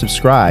sure you're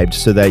subscribed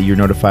so that you're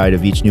notified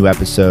of each new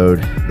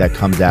episode that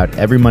comes out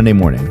every Monday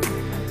morning.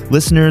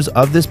 Listeners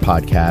of this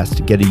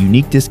podcast get a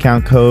unique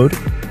discount code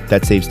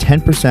that saves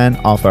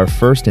 10% off our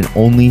first and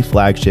only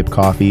flagship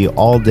coffee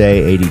all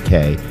day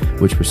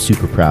ADK, which we're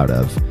super proud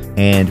of.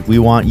 And we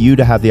want you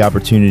to have the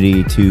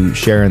opportunity to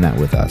share in that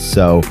with us.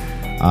 So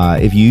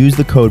if you use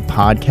the code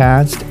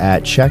podcast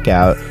at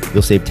checkout,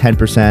 you'll save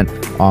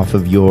 10% off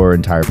of your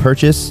entire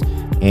purchase.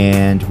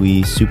 And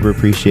we super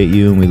appreciate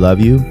you and we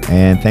love you.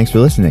 And thanks for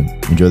listening.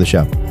 Enjoy the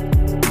show.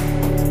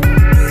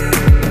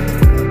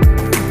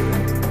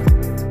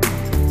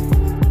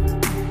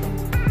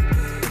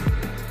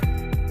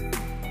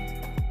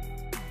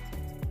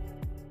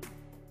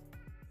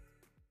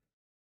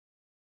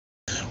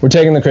 We're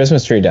taking the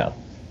Christmas tree down.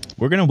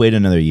 We're going to wait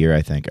another year,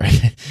 I think.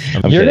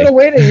 You're going to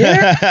wait a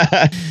year?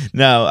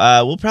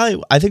 No, we'll probably,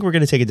 I think we're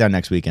going to take it down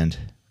next weekend.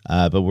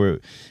 But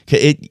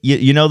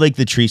you know, like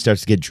the tree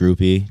starts to get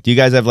droopy. Do you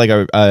guys have like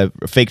a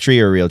fake tree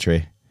or a real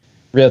tree?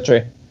 Real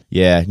tree.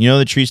 Yeah. You know,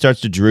 the tree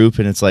starts to droop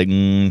and it's like,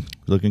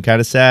 looking kind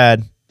of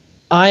sad.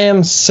 I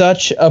am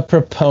such a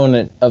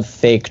proponent of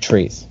fake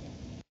trees.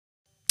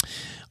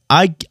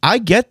 I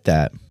get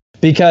that.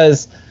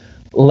 Because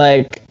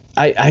like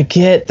I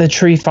get the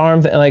tree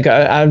farm thing. Like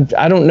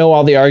I don't know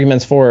all the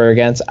arguments for or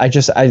against.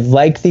 I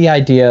like the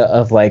idea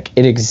of like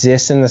it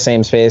exists in the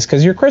same space,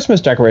 because your Christmas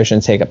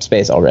decorations take up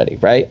space already,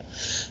 right?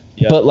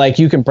 Yep. But like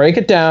you can break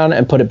it down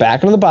and put it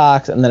back into the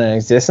box, and then it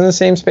exists in the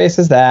same space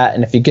as that.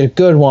 And if you get a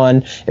good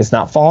one, it's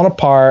not falling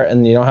apart,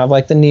 and you don't have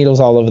like the needles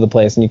all over the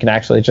place, and you can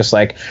actually just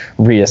like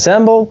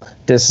reassemble,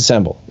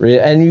 disassemble,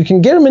 and you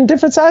can get them in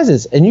different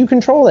sizes, and you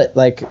control it.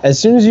 Like as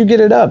soon as you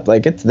get it up,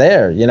 like it's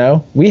there. You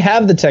know, we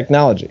have the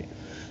technology.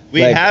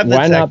 We have the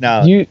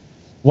technology.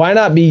 Why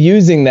not be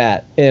using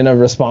that in a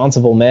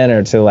responsible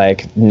manner to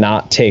like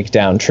not take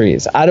down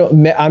trees?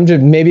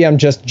 Maybe I'm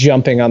just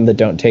jumping on the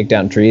don't take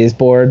down trees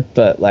board,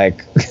 but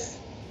like.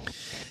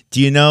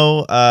 Do you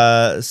know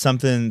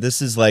something?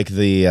 This is like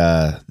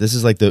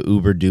the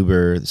uber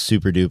duper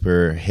super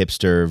duper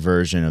hipster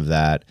version of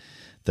that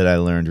I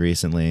learned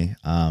recently.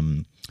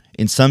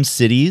 In some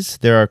cities,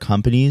 there are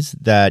companies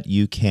that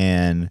you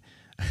can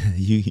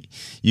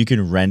you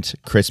can rent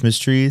Christmas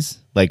trees,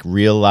 like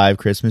real live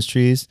Christmas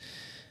trees.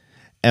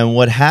 And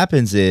what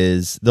happens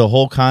is the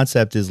whole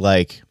concept is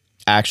like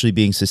actually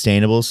being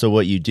sustainable. So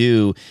what you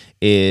do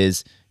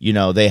is, you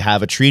know, they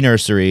have a tree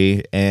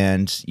nursery,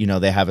 and, you know,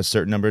 they have a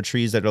certain number of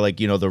trees that are like,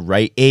 you know, the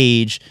right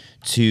age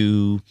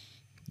to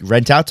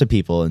rent out to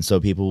people. And so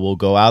people will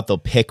go out, they'll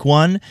pick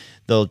one,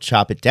 they'll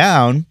chop it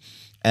down,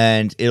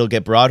 and it'll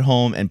get brought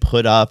home and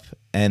put up.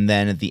 And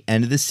then at the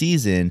end of the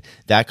season,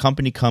 that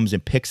company comes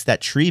and picks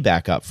that tree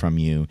back up from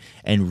you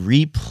and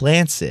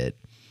replants it.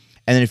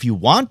 And then if you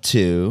want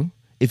to,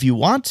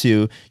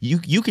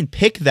 you can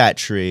pick that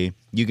tree.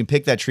 You can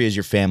pick that tree as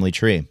your family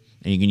tree,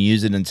 and you can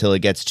use it until it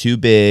gets too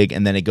big,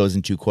 and then it goes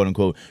into quote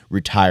unquote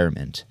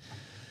retirement.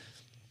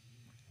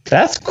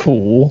 That's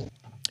cool.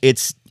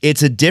 It's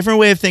a different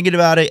way of thinking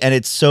about it, and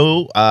it's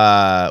so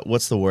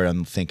what's the word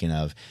I'm thinking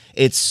of?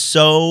 It's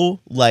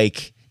so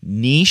like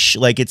niche,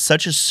 like it's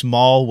such a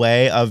small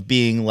way of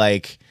being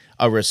like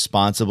a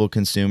responsible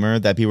consumer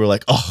that people are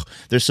like, oh,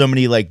 there's so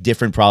many like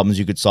different problems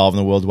you could solve in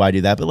the world. Why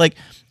do that? But like,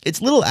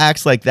 it's little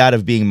acts like that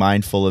of being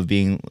mindful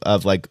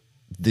of like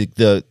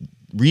the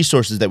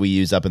resources that we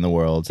use up in the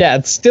world. Yeah,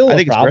 it's still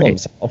a problem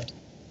solved.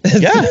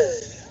 Yeah.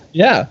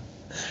 Yeah.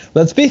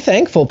 Let's be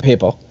thankful,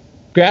 people.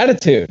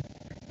 Gratitude.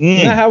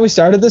 Isn't that how we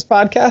started this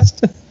podcast?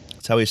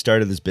 That's how we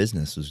started this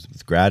business, was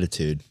with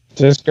gratitude.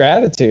 Just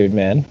gratitude,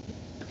 man.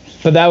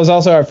 But that was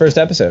also our first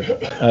episode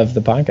of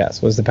the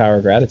podcast, was the power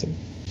of gratitude.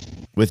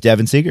 With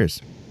Devin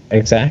Seegers.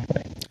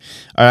 Exactly.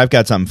 All right, I've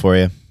got something for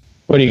you.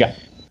 What do you got?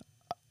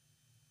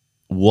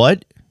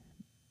 What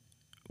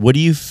do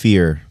you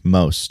fear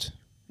most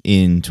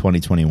in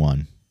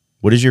 2021?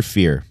 What is your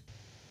fear?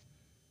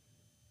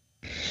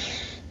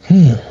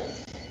 Do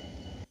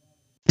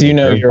you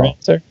know your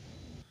answer?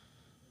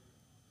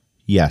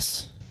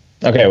 Yes.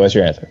 Okay, what's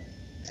your answer?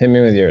 Hit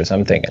me with yours.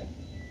 I'm thinking.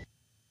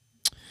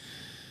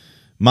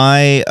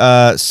 My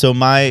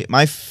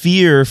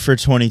fear for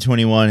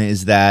 2021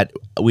 is that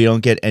we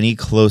don't get any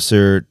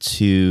closer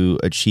to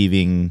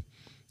achieving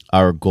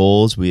our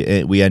goals.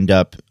 We end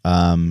up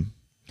my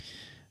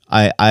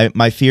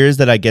fear is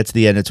that I get to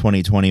the end of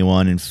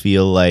 2021 and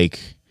feel like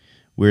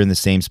we're in the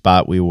same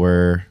spot we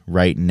were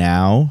right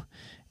now,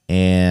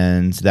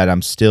 and that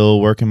I'm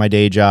still working my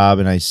day job,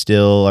 and I'm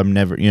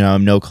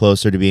no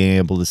closer to being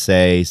able to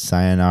say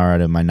sayonara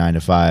to my 9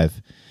 to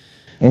 5.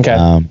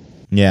 Okay.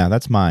 Yeah,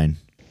 that's mine.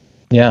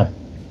 Yeah.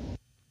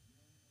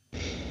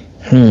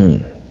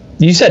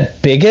 You said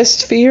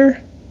biggest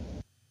fear?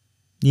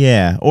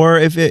 Yeah, or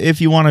if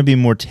you want to be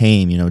more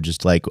tame,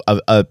 just like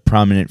a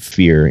prominent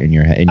fear in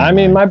your head. I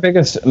mean, my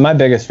biggest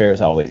fear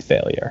is always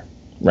failure,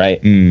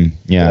 right?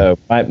 Yeah. So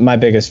my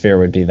biggest fear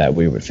would be that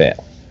we would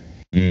fail.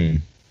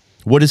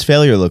 What does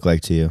failure look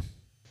like to you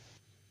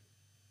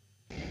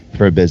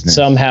for a business?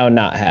 Somehow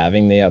not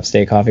having the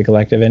Upstate Coffee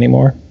Collective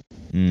anymore.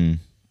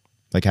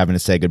 Like having to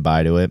say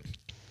goodbye to it.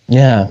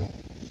 Yeah.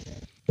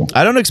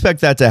 I don't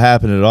expect that to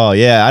happen at all.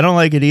 Yeah, I don't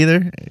like it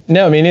either.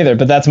 No, me neither,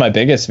 but that's my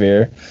biggest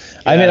fear.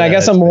 Yeah, I mean, I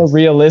guess a more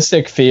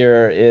realistic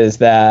fear is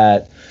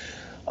that,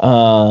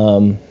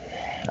 I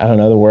don't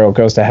know, the world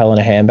goes to hell in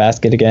a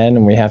handbasket again,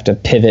 and we have to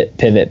pivot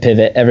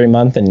every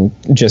month and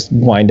just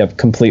wind up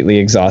completely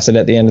exhausted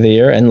at the end of the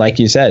year. And like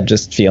you said,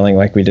 just feeling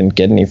like we didn't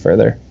get any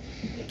further.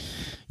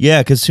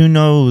 Yeah, because who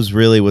knows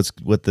really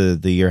what the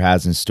year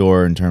has in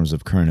store in terms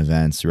of current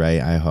events,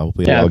 right? I hope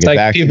we all get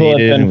vaccinated. People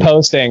have been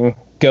posting,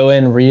 go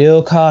in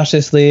real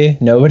cautiously,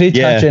 nobody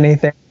touch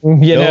anything.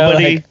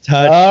 Nobody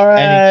touch all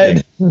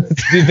right,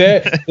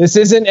 anything. This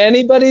isn't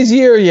anybody's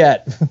year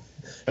yet.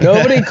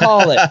 Nobody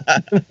call it.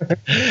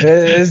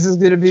 This is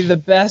going to be the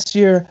best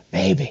year,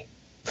 baby.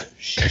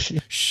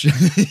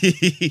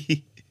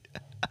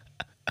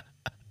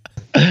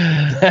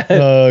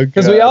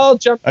 Because we all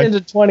jumped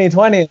into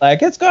 2020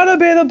 like it's gonna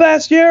be the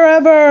best year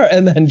ever,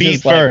 and then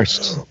feet just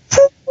first.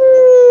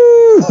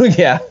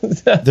 Yeah.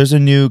 There's a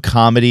new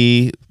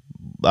comedy.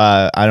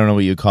 I don't know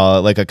what you call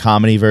it, like a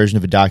comedy version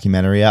of a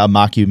documentary, a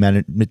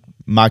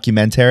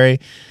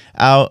mockumentary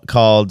out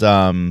called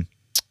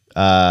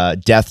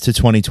Death to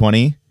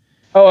 2020.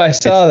 Oh, I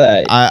saw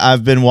that.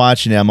 I've been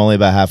watching it. I'm only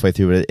about halfway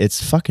through it.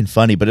 It's fucking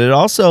funny, but it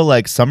also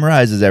like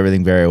summarizes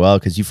everything very well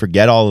because you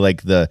forget all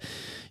like the,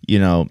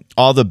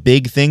 all the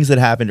big things that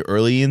happened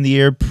early in the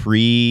year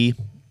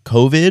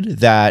pre-COVID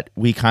that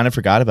we kind of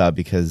forgot about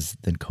because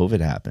then COVID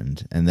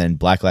happened and then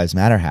Black Lives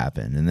Matter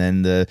happened and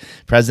then the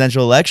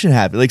presidential election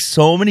happened. Like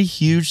so many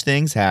huge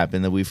things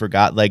happened that we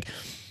forgot. Like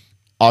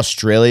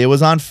Australia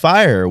was on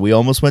fire. We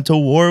almost went to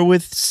war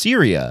with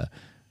Syria.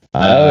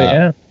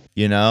 Yeah.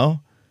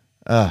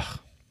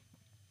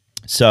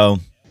 So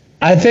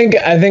I think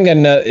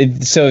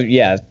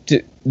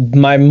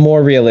my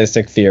more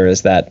realistic fear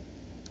is that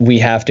we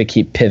have to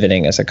keep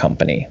pivoting as a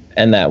company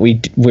and that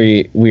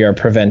we are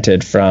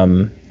prevented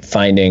from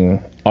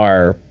finding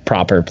our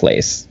proper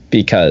place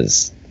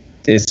because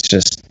it's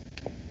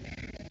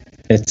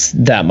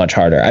that much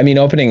harder. I mean,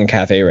 opening a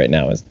cafe right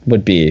now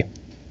would be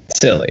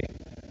silly.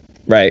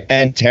 Right.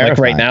 And terrifying. Like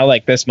right now,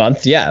 like this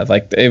month. Yeah.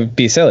 Like it would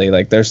be silly.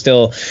 Like there's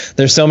so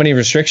many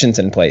restrictions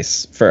in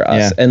place for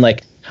us. Yeah. And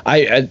like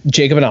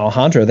Jacob and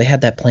Alejandro, they had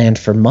that planned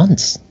for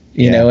months,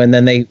 you know, and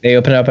then they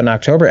opened up in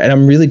October and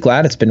I'm really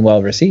glad it's been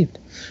well received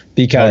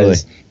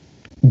because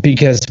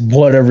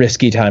what a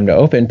risky time to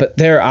open, but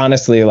they're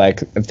honestly like,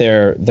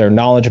 they're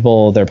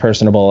knowledgeable, they're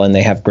personable, and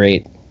they have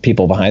great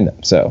people behind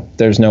them. So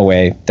there's no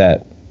way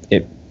that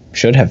it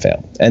should have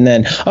failed. And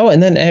then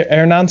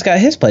Hernan's got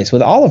his place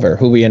with Oliver,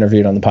 who we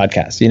interviewed on the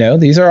podcast.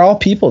 These are all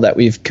people that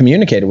we've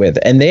communicated with,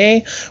 and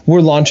they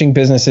were launching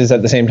businesses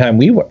at the same time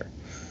we were.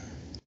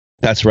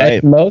 That's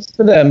right. And most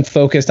of them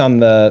focused on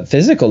the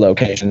physical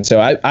location.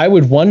 So I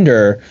would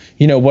wonder,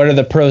 what are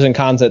the pros and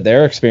cons that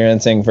they're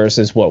experiencing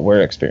versus what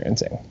we're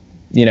experiencing,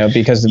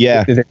 because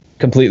they're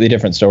completely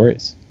different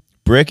stories.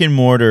 Brick and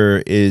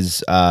mortar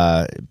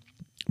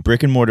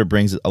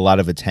brings a lot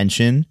of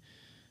attention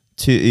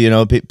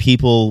to,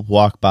 people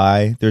walk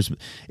by.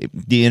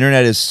 The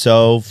internet is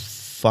so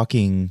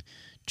fucking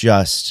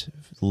just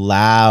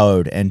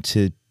loud, and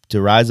to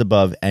rise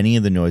above any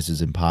of the noise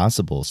is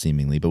impossible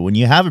seemingly. But when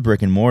you have a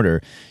brick and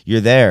mortar, you're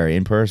there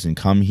in person.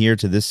 Come here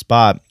to this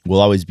spot.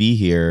 We'll always be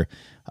here.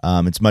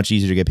 It's much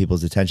easier to get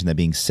people's attention. That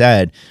being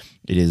said,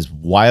 it is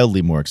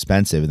wildly more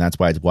expensive, and that's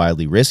why it's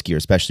wildly riskier,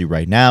 especially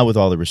right now with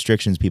all the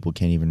restrictions. People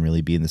can't even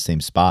really be in the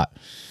same spot.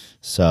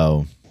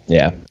 So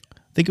yeah,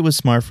 I think it was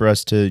smart for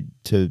us to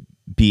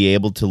be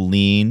able to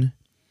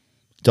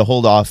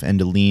hold off and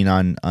to lean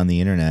on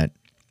the internet,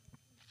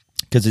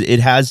 because it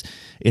has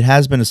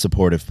been a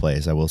supportive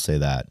place. I will say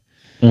that.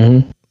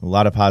 Mm-hmm. A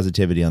lot of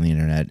positivity on the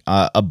internet,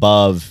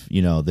 above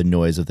the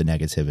noise of the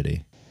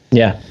negativity.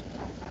 Yeah.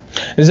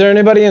 Is there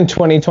anybody in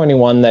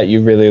 2021 that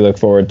you really look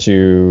forward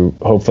to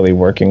hopefully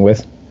working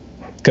with?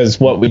 Because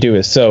what we do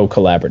is so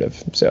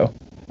collaborative. So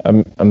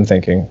I'm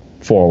thinking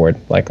forward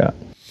like that.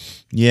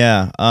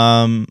 Yeah.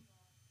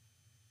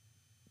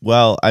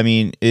 Well, I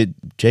mean,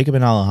 Jacob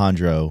and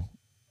Alejandro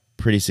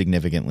pretty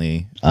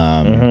significantly.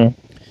 But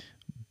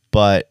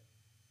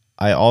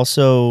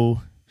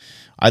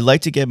I'd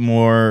like to get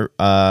more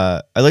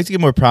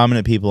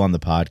prominent people on the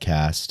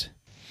podcast.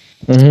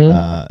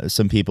 Mm-hmm.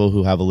 Some people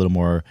who have a little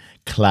more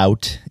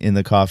clout in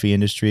the coffee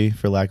industry,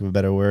 for lack of a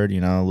better word,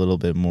 a little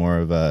bit more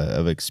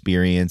of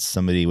experience,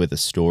 somebody with a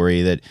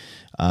story that,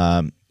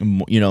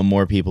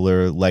 more people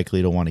are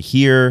likely to want to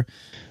hear.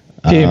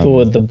 People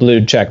with the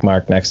blue check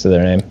mark next to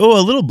their name. Oh,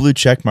 a little blue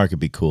check mark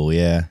would be cool.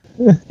 Yeah.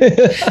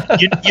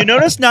 you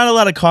notice not a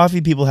lot of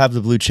coffee people have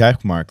the blue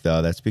check mark,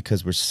 though. That's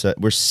because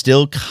we're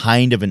still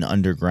kind of an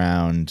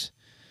underground,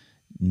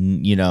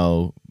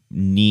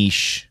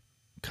 niche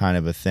kind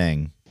of a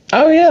thing.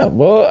 Oh yeah.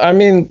 Well, I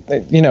mean,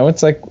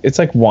 it's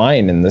like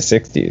wine in the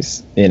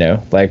 60s,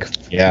 like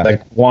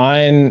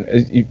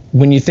wine.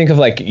 When you think of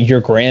like your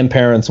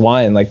grandparents'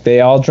 wine, like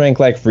they all drank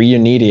like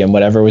Riunite and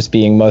whatever was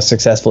being most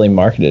successfully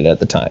marketed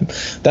at the time.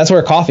 That's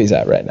where coffee's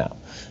at right now.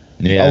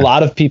 Yeah. A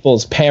lot of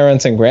people's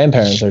parents and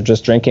grandparents are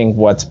just drinking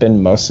what's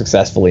been most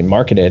successfully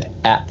marketed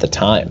at the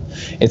time.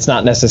 It's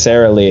not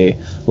necessarily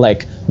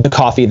like the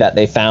coffee that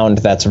they found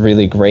that's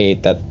really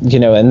great, that,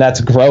 and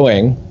that's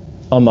growing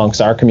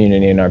amongst our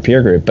community and our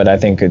peer group, but I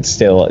think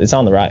it's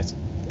on the rise.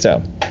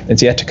 So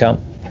it's yet to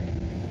come.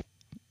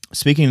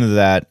 Speaking of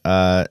that,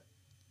 have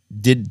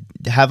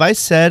I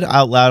said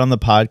out loud on the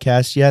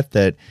podcast yet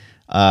that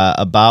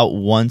about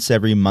once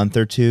every month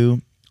or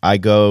two, I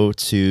go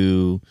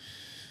to,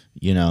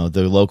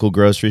 the local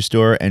grocery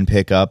store and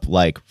pick up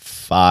like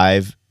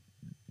 5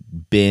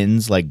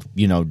 bins, like,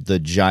 the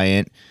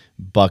giant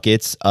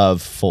buckets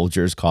of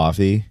Folgers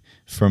coffee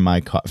for my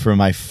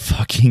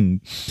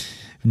fucking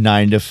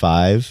 9 to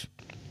 5?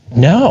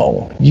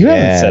 No, you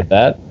haven't said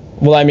that.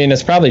 Well, I mean,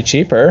 it's probably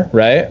cheaper,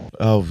 right?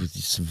 Oh,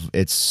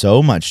 it's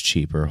so much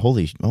cheaper.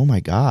 Oh my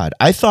God.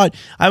 I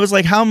was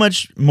like, how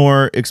much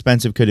more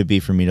expensive could it be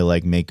for me to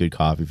like make good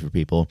coffee for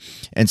people?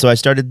 And so I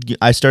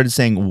started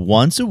saying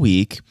once a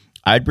week,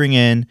 I'd bring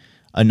in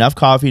enough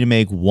coffee to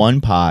make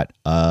 1 pot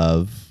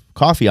of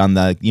coffee on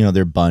the,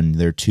 their bun,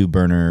 their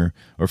 2-burner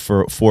or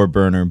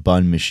 4-burner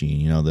bun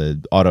machine,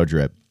 the auto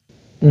drip.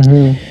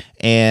 Mm-hmm.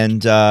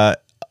 And,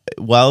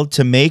 well,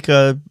 to make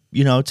a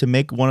to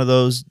make one of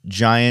those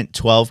giant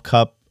 12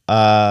 cup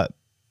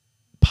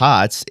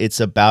pots, it's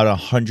about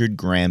 100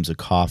 grams of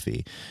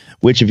coffee,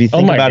 which if you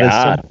think about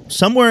it,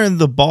 somewhere in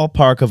the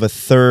ballpark of a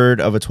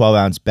third of a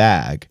 12-ounce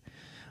bag.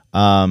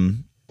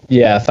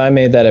 Yeah, if I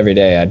made that every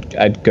day,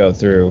 I'd go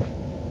through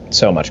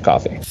so much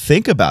coffee.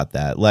 Think about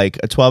that. Like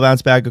a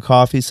 12-ounce bag of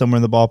coffee, somewhere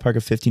in the ballpark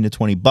of $15 to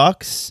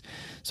 $20.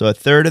 So a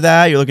third of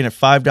that, you're looking at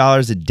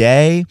 $5 a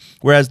day.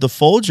 Whereas the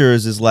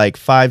Folgers is like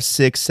 $5,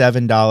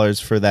 $6,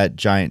 $7 for that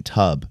giant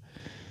tub.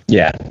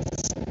 Yeah.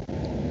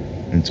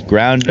 It's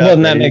ground up. Well,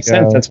 and that makes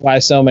sense. That's why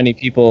so many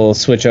people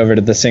switch over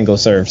to the single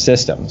serve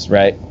systems,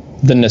 right?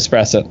 The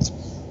Nespressos,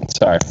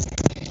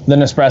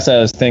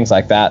 things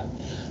like that.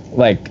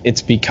 Like,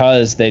 it's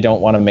because they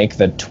don't want to make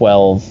the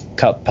 12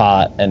 cup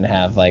pot and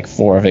have like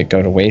 4 of it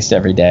go to waste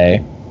every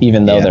day,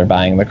 even though they're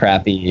buying the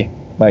crappy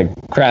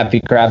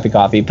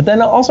coffee. But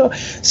then also,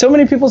 so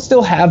many people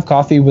still have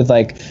coffee with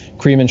like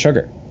cream and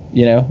sugar,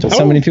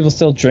 so many people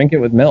still drink it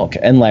with milk.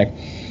 And like,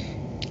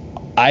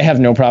 I have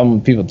no problem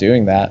with people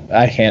doing that.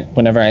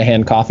 Whenever I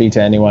hand coffee to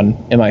anyone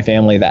in my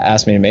family that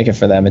asks me to make it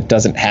for them, it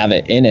doesn't have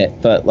it in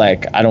it, but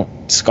like, I don't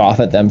scoff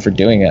at them for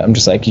doing it. I'm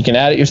just like, you can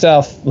add it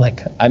yourself.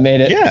 Like, I made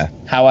it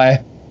how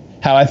I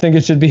think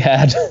it should be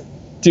had.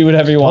 Do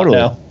whatever you want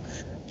now.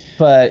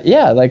 But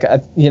yeah, like,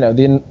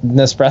 the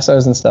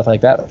Nespressos and stuff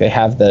like that, they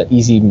have the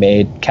easy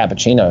made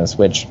cappuccinos,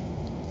 which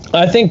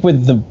I think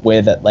with the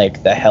way that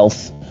like the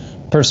health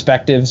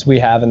perspectives we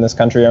have in this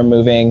country are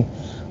moving,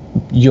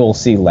 you'll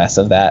see less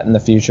of that in the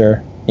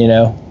future,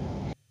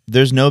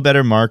 There's no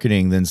better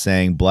marketing than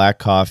saying black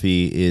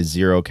coffee is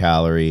 0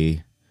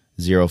 calorie,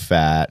 0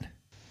 fat.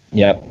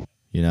 Yep.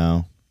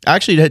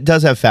 Actually, it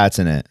does have fats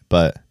in it,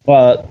 but.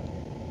 Well,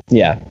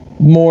 yeah.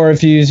 More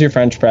if you use your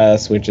French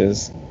press, which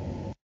is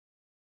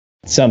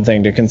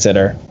something to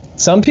consider.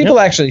 Some people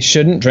actually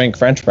shouldn't drink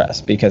French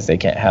press because they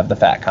can't have the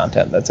fat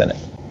content that's in it.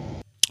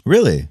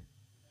 Really?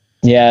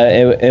 Yeah,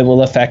 it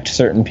will affect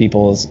certain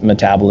people's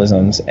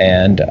metabolisms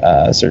and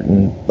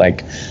certain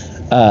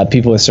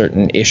people with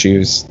certain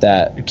issues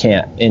that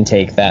can't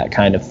intake that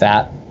kind of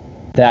fat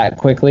that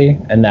quickly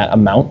and that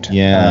amount.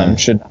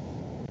 Should not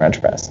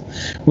French press,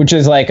 which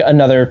is like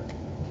another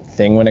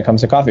thing when it comes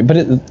to coffee. But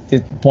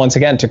it once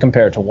again, to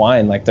compare it to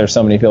wine, like there's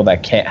so many people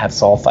that can't have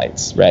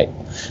sulfites, right?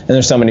 And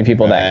there's so many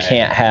people that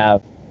can't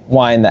have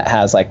wine that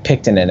has like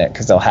pectin in it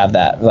because they'll have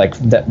that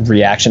that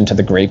reaction to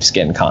the grape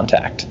skin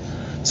contact.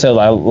 So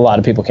a lot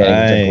of people can't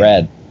even drink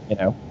red,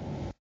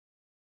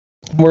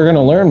 We're going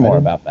to learn more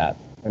about that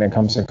when it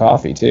comes to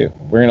coffee too.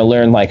 We're going to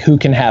learn like who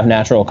can have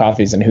natural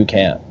coffees and who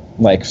can't.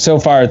 Like so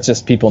far, it's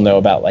just people know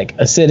about like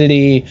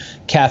acidity,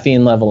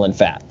 caffeine level, and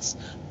fats.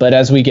 But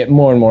as we get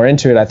more and more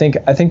into it, I think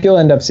you'll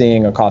end up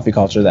seeing a coffee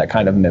culture that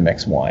kind of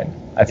mimics wine.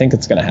 I think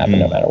it's going to happen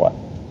no matter what.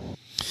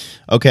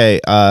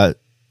 Okay.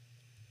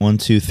 1,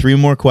 2, 3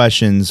 more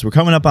questions. We're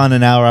coming up on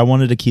an hour. I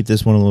wanted to keep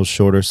this one a little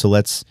shorter. So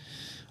let's,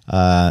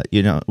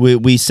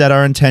 we set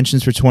our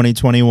intentions for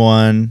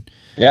 2021.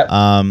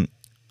 Yeah.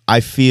 I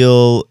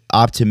feel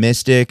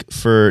optimistic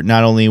for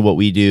not only what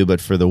we do,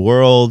 but for the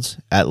world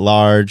at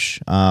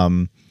large.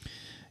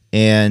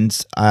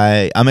 And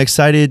I'm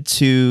excited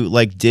to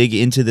like dig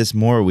into this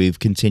more. We've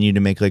continued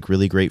to make like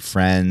really great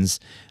friends.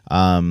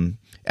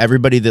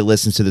 Everybody that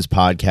listens to this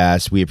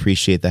podcast, we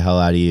appreciate the hell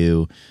out of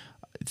you.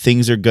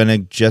 Things are going to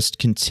just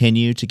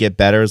continue to get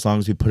better as long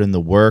as we put in the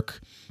work.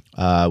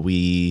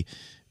 We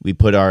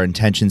put our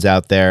intentions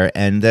out there,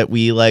 and that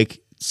we like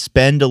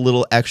spend a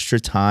little extra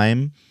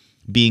time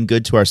being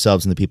good to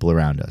ourselves and the people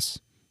around us.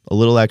 A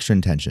little extra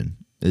intention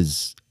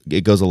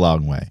it goes a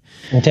long way.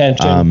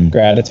 Intention,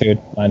 gratitude,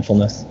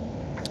 mindfulness.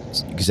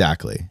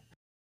 Exactly.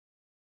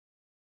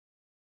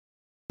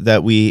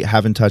 That we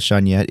haven't touched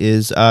on yet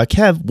is,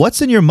 Kev,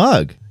 what's in your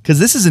mug? Because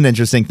this is an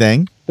interesting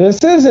thing.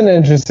 This is an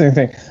interesting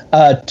thing.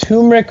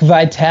 Turmeric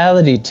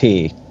Vitality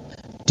Tea.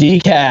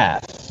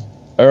 Decaf.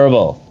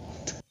 Herbal.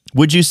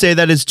 Would you say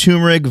that is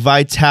Turmeric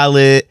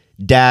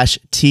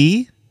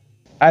Vitality-Tea?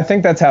 I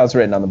think that's how it's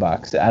written on the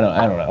box. I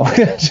don't know.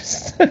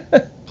 Just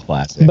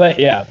classic. But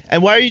yeah.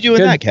 And why are you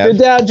doing that, Kev? Good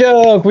dad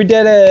joke. We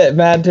did it.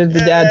 Matt did the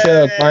dad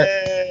joke.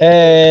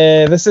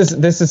 Hey, this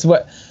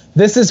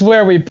is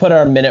where we put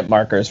our minute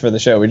markers for the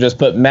show. We just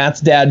put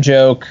Matt's dad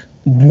joke,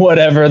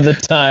 whatever the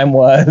time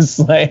was.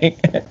 Like,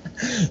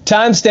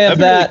 timestamp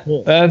that. Really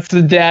cool. That's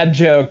the dad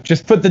joke.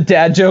 Just put the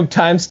dad joke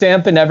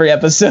timestamp in every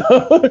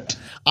episode.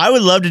 I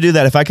would love to do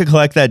that if I could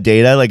collect that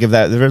data. Like if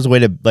there was a way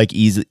to like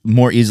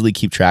more easily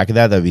keep track of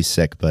that, that'd be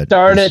sick. But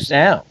start it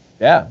now.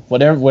 Yeah,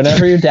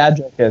 whenever your dad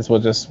joke is, we'll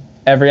just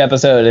every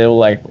episode it'll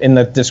like in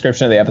the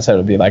description of the episode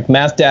it'll be like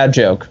Matt's dad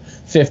joke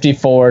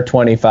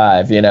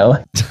 5425.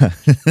 No,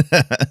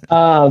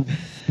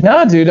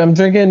 dude, I'm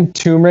drinking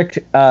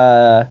turmeric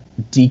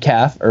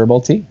decaf herbal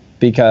tea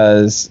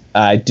because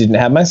I didn't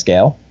have my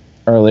scale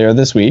earlier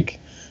this week,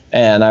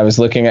 and I was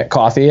looking at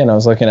coffee and I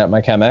was looking at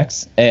my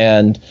Chemex,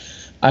 and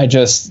I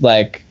just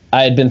like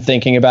I had been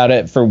thinking about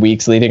it for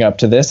weeks leading up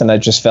to this, and I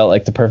just felt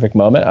like the perfect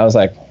moment. I was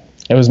like,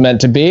 it was meant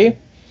to be.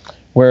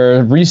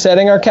 We're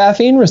resetting our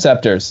caffeine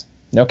receptors.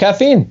 no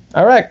caffeine.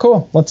 All right,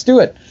 cool. Let's do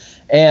it.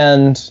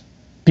 And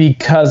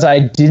because I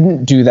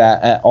didn't do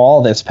that at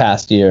all this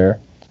past year,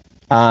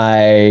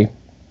 I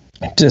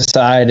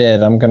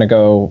decided I'm going to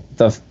go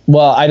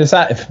I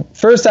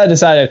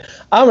decided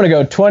I'm going to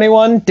go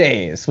 21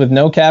 days with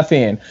no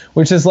caffeine,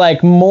 which is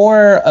like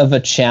more of a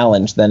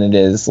challenge than it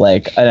is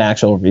like an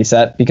actual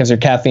reset, because your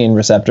caffeine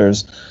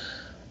receptors,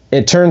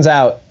 it turns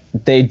out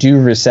they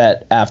do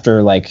reset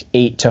after like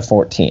 8 to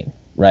 14,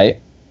 right?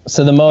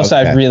 So the most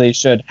I really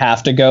should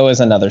have to go is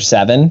another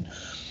 7.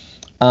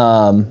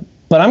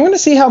 But I'm going to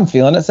see how I'm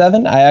feeling at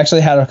 7. I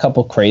actually had a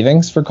couple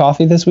cravings for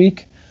coffee this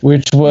week,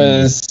 which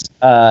was,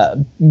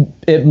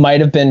 it might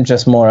have been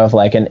just more of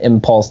like an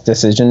impulse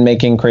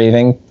decision-making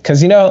craving.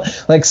 Because,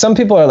 like some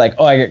people are like,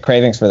 oh, I get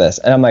cravings for this.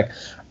 And I'm like,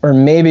 or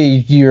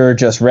maybe you're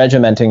just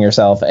regimenting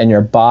yourself and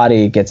your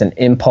body gets an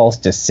impulse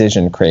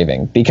decision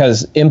craving,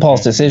 because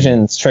impulse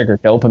decisions trigger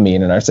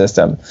dopamine in our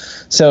system.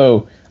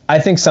 So I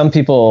think some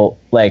people,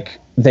 like,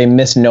 they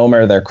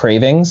misnomer their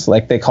cravings,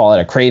 like they call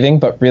it a craving,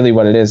 but really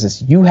what it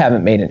is you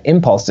haven't made an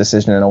impulse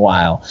decision in a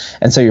while.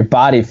 And so your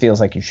body feels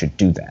like you should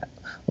do that.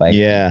 Like,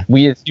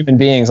 we as human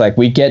beings, like,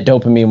 we get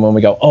dopamine when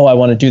we go, oh, I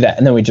want to do that.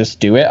 And then we just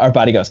do it. Our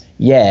body goes,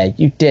 yeah,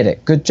 you did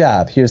it. Good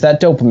job. Here's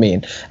that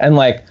dopamine. And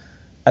like,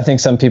 I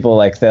think some people,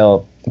 like,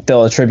 they'll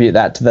attribute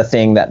that to the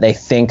thing that they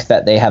think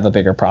that they have a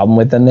bigger problem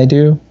with than they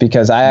do.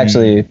 Because I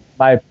actually,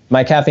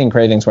 my caffeine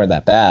cravings weren't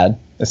that bad.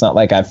 It's not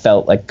like I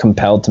felt like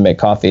compelled to make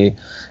coffee.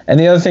 And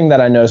the other thing that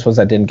I noticed was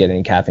I didn't get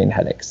any caffeine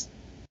headaches.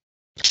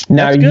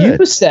 Now,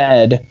 you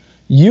said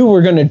you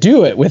were going to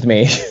do it with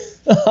me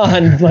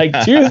on like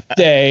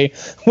Tuesday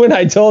when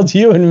I told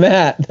you and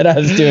Matt that I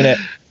was doing it.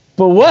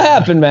 But what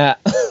happened, Matt?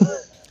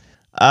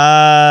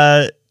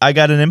 I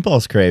got an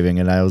impulse craving,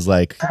 and I was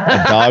like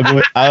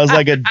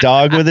a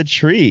dog with a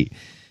treat.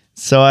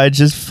 So I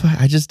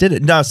just did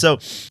it. No, so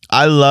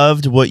I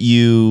loved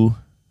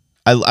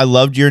I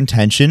loved your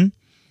intention.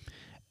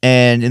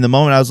 And in the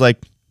moment I was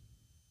like,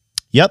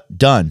 yep,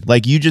 done.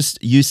 Like you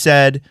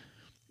said,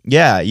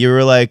 yeah, you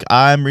were like,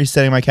 I'm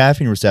resetting my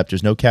caffeine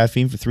receptors, no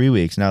caffeine for 3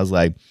 weeks. And I was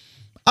like,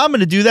 I'm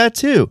going to do that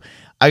too.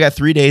 I got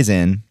 3 days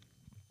in,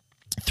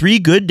 3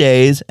 good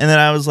days. And then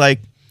I was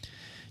like,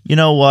 you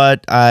know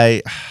what?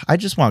 I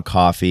just want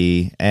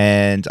coffee,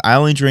 and I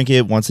only drink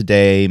it once a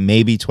day,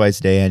 maybe twice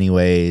a day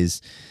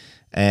anyways.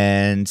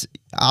 And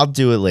I'll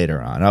do it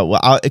later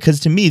on.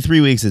 Because to me,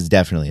 3 weeks is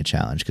definitely a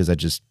challenge, because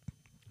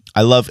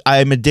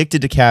I'm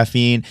addicted to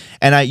caffeine.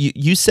 And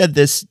you said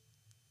this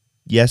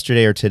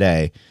yesterday or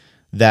today,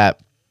 that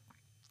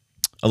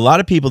a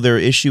lot of people, their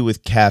issue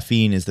with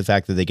caffeine is the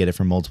fact that they get it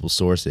from multiple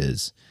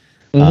sources.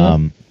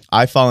 Mm-hmm.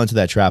 I fall into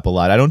that trap a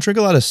lot. I don't drink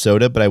a lot of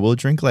soda, but I will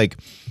drink like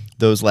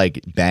those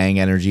like Bang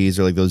energies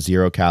or like those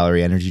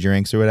 0-calorie energy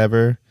drinks or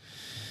whatever.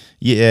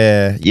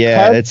 Yeah.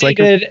 It's like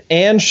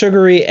and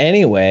sugary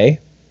anyway.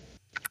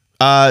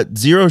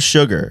 0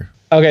 sugar.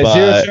 Okay, but,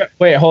 0 sugar.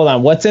 Wait, hold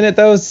on. What's in it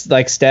though?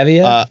 Like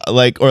stevia?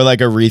 Like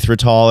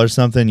erythritol or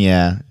something.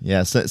 Yeah.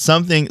 So,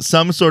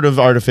 some sort of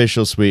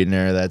artificial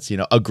sweetener that's,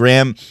 a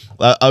gram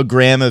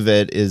of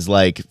it is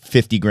like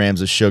 50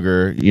 grams of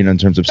sugar, in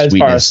terms of sweetness. As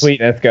far as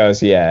sweetness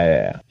goes,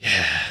 yeah.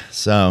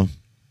 So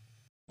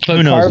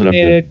who knows?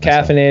 Carbonated,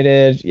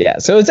 caffeinated. Yeah.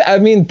 So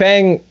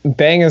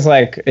Bang is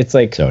like, it's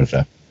like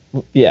soda.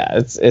 Yeah,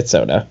 it's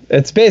soda.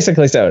 It's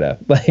basically soda.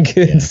 Like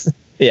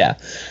yeah.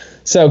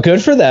 So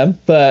good for them.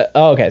 But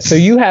okay, so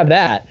you have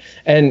that.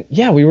 And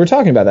yeah, we were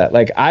talking about that.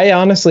 Like, I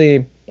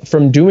honestly,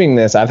 from doing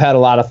this, I've had a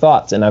lot of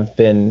thoughts, and I've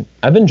been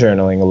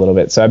journaling a little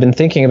bit. So I've been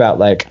thinking about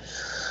like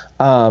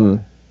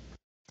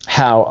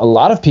how a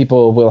lot of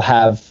people will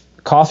have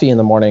coffee in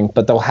the morning,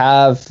 but they'll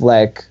have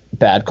like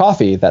bad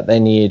coffee that they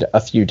need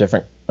a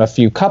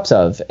few cups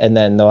of, and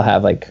then they'll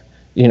have like,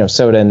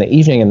 soda in the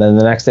evening, and then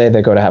the next day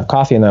they go to have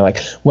coffee, and they're like,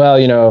 well,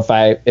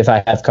 if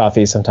I have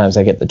coffee, sometimes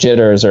I get the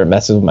jitters or it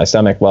messes with my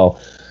stomach. Well,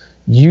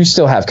 you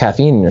still have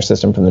caffeine in your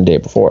system from the day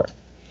before.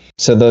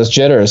 So those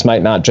jitters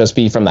might not just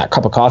be from that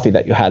cup of coffee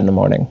that you had in the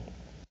morning.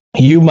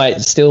 You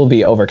might still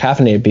be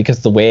over-caffeinated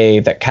because the way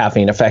that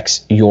caffeine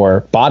affects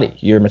your body,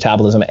 your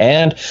metabolism,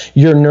 and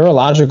your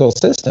neurological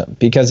system,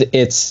 because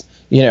it's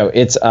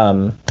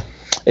an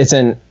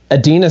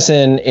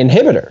adenosine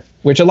inhibitor,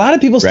 which a lot of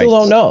people still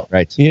don't know.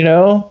 Right.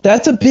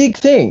 That's a big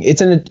thing.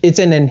 It's an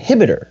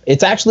inhibitor.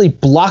 It's actually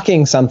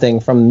blocking something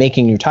from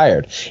making you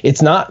tired.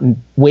 It's not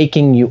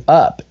waking you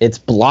up. It's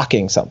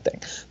blocking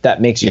something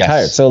that makes you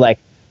tired. So like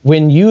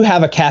when you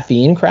have a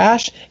caffeine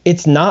crash,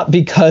 it's not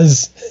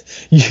because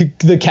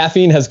the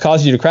caffeine has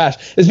caused you to crash.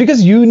 It's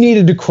because you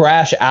needed to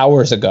crash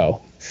hours ago.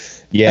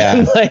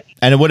 Yeah.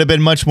 And it would have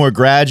been much more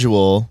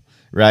gradual,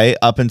 right?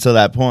 Up until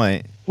that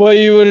point. Well,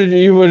 you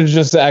would have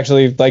just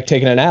actually like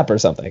taken a nap or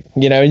something.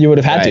 You would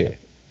have had to.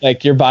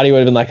 Like your body would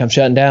have been like, I'm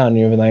shutting down. And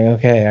you would have been like,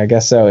 okay, I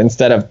guess so.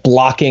 Instead of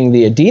blocking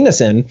the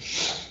adenosine,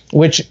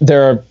 which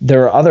there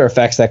are other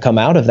effects that come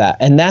out of that.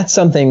 And that's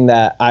something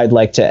that I'd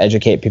like to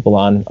educate people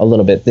on a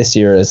little bit this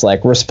year, is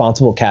like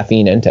responsible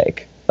caffeine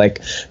intake.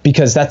 Like,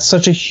 because that's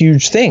such a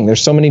huge thing.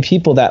 There's so many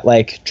people that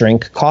like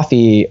drink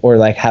coffee or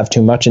like have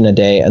too much in a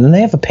day, and then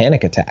they have a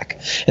panic attack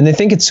and they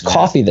think it's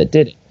coffee that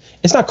did it.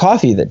 It's not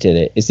coffee that did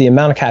it. It's the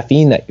amount of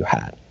caffeine that you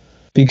had,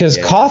 because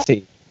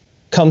coffee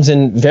comes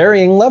in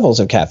varying levels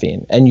of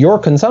caffeine, and your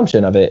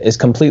consumption of it is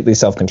completely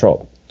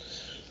self-controlled.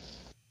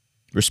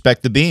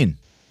 Respect the bean.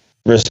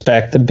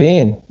 Respect the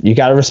bean. You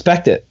got to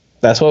respect it.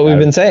 That's what we've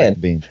been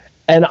saying.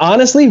 And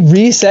honestly,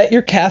 reset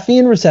your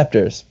caffeine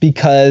receptors,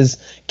 because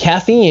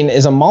caffeine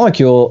is a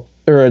molecule,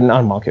 or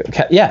not a molecule. It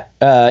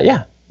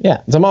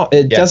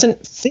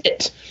doesn't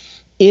fit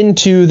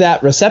into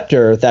that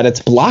receptor that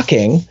it's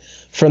blocking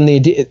from the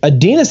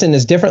adenosine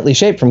is differently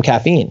shaped from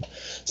caffeine.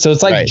 So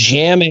it's like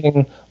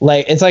jamming,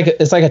 like it's like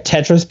a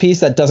Tetris piece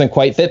that doesn't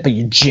quite fit, but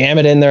you jam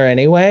it in there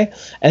anyway,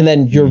 and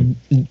then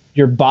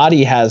your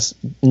body has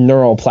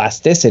neural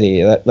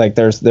plasticity. Like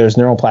there's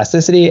neural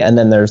plasticity, and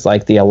then there's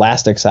like the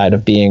elastic side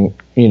of being,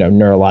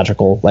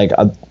 neurological, like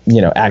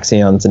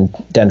axons and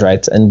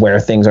dendrites, and where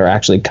things are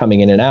actually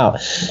coming in and out.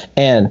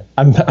 And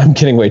I'm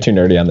getting way too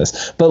nerdy on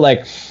this, but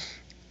like,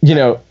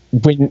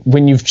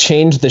 when you've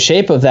changed the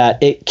shape of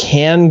that, it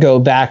can go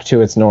back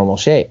to its normal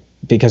shape,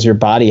 because your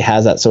body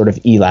has that sort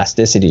of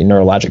elasticity,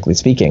 neurologically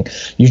speaking.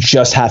 You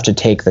just have to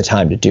take the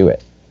time to do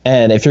it.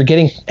 And if you're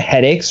getting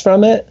headaches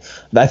from it,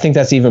 I think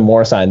that's even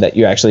more sign that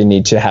you actually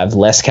need to have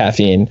less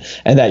caffeine,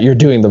 and that you're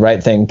doing the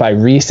right thing by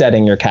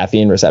resetting your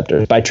caffeine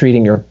receptors, by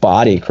treating your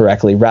body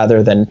correctly,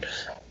 rather than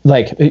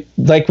like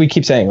we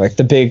keep saying, like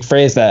the big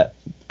phrase that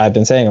I've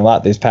been saying a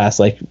lot this past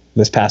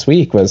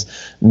week was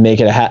make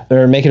it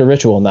a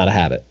ritual, not a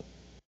habit.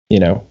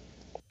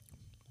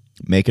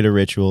 Make it a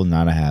ritual,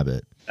 not a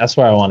habit. That's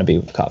where I want to be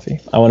with coffee.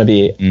 I want to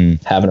be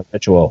having a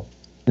ritual,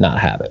 not a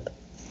habit.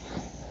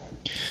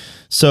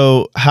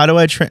 So how do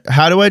I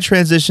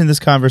transition this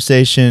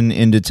conversation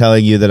into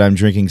telling you that I'm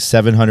drinking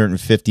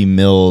 750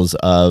 mils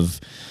of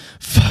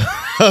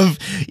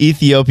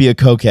Ethiopia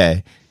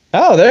Coke?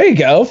 Oh, there you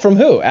go. From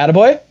who?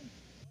 Attaboy?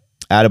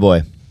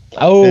 Attaboy.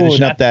 Oh,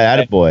 finishing up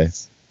that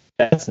Attaboy.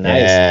 That's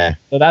nice. Yeah.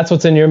 So that's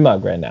what's in your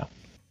mug right now.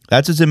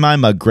 That's what's in my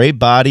mug. Great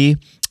body.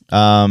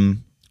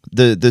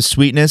 The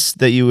sweetness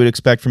that you would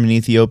expect from an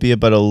Ethiopia,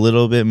 but a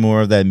little bit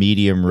more of that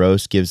medium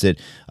roast gives it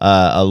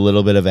a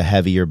little bit of a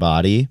heavier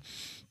body.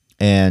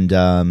 And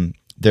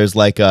there's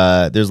like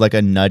a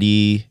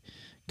nutty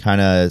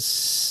kind of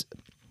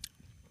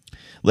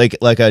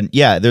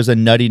there's a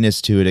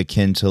nuttiness to it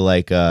akin to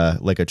like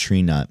a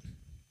tree nut.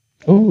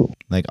 Ooh.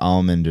 Like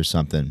almond or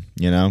something,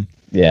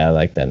 Yeah, I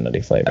like that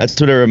nutty flavor. That's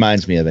what it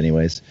reminds me of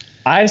anyways.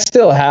 I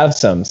still have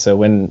some, so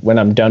when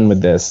I'm done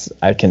with this,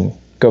 I can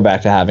go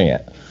back to having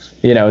it.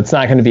 It's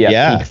not going to be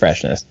at peak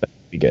freshness, but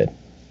it'll be good.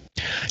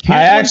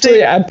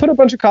 I put a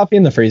bunch of coffee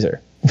in the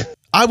freezer.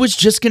 I was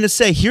just going to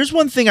say, here's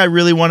one thing I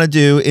really want to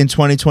do in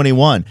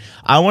 2021.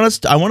 I want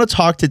to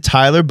talk to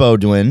Tyler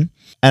Beaudoin,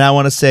 and I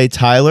want to say,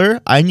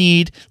 Tyler, I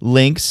need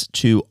links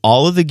to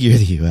all of the gear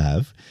that you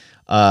have,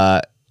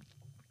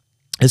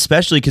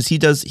 especially because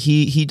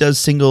he does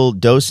single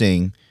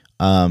dosing.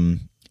 I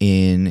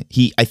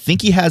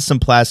think he has some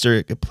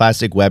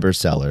plastic Weber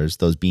cellars,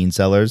 those bean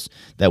cellars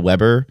that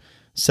Weber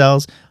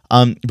sells.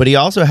 But he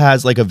also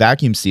has like a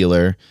vacuum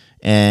sealer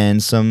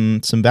and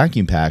some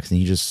vacuum packs, and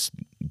he just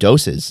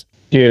doses.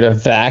 Dude, a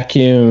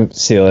vacuum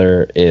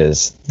sealer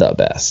is the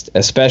best,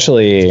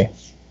 especially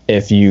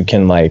if you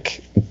can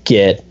like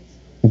get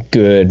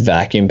good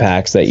vacuum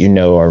packs that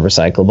are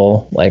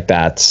recyclable. Like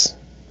that's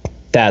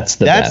the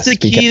best. The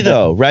key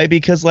though, right?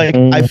 Because like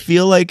I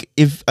feel like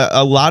if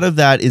a lot of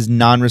that is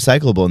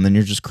non-recyclable, and then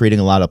you're just creating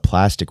a lot of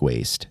plastic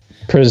waste.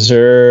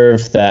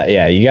 Preserve that.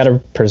 Yeah, you got to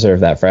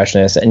preserve that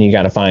freshness, and you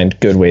got to find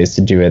good ways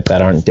to do it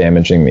that aren't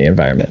damaging the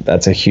environment.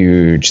 That's a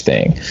huge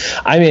thing.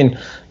 I mean,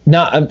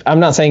 I'm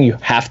not saying you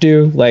have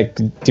to like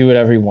do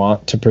whatever you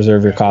want to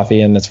preserve your coffee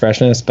and its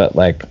freshness, but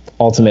like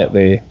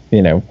ultimately,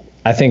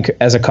 I think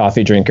as a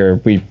coffee drinker,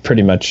 we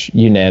pretty much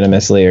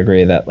unanimously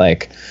agree that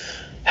like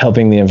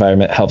helping the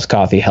environment helps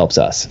coffee, helps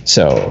us.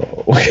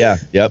 So yeah,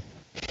 yep,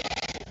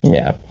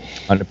 yeah,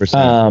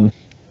 100%.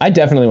 I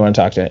definitely want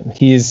to talk to him.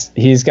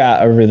 He's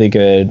got a really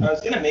good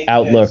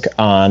outlook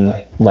on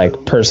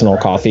like personal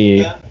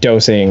coffee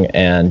dosing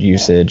and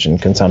usage and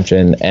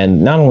consumption.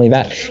 And not only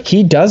that,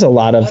 he does a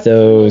lot of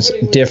those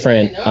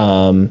different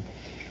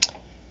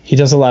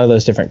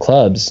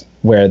clubs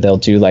where they'll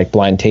do like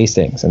blind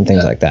tastings and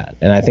things like that.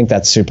 And I think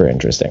that's super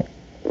interesting.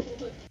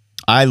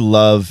 I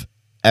love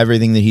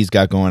everything that he's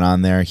got going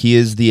on there. He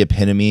is the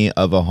epitome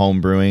of a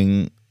home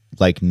brewing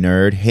like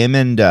nerd. Him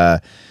and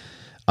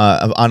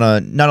on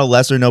a not a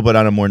lesser note, but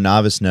on a more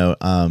novice note,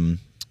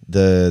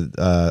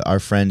 our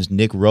friend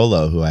Nick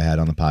Rollo, who I had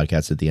on the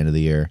podcast at the end of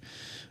the year,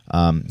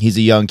 he's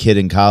a young kid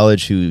in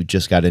college who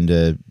just got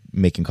into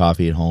making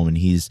coffee at home, and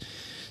he's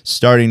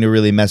starting to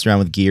really mess around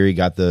with gear. He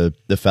got the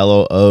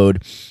fellow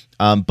Ode,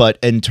 but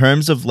in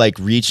terms of like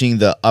reaching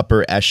the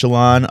upper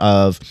echelon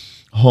of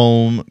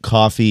home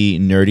coffee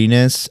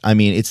nerdiness, I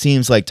mean, it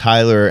seems like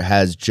Tyler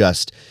has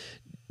just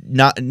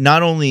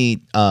not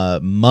only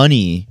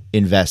money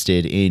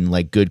invested in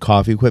like good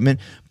coffee equipment,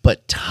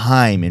 but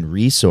time and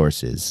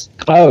resources.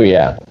 Oh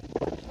yeah,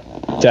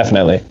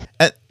 definitely.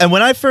 And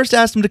when I first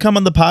asked him to come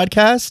on the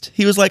podcast,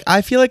 he was like,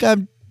 I feel like I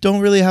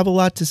don't really have a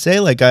lot to say.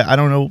 Like, I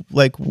don't know,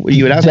 like, what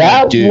you would have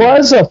that to do.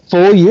 Was a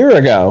full year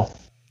ago.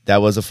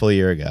 That was a full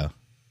year ago.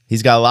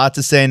 He's got a lot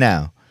to say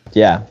now.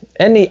 Yeah.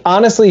 And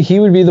honestly, he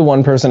would be the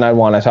one person I'd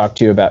want to talk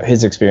to about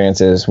his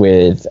experiences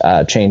with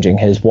changing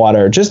his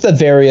water, just the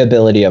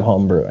variability of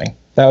home brewing.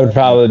 That would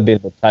probably be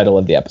the title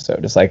of the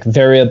episode. It's like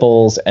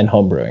variables and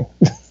home brewing.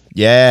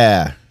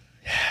 Yeah.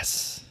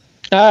 Yes.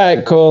 All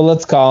right, cool.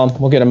 Let's call him.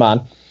 We'll get him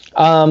on.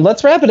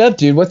 Let's wrap it up,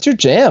 dude. What's your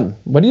jam?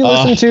 What do you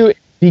listen to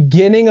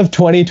beginning of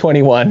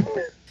 2021?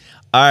 All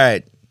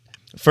right.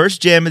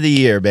 First jam of the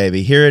year,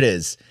 baby. Here it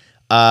is.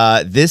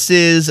 This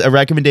is a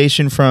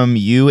recommendation from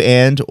you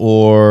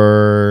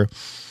or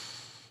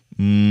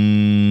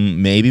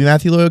maybe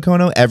Matthew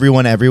Loyacono.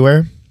 Everyone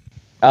Everywhere.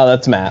 Oh,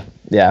 that's Matt.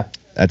 Yeah.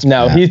 That's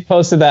no, Matt. He's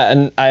posted that,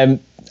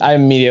 and I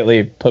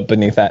immediately put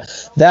beneath that.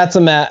 That's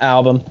a Matt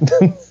album.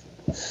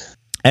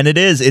 And it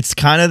is. It's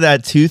kind of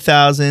that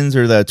 2000s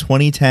or the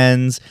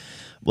 2010s,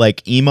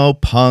 like emo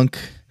punk.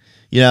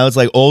 You know, it's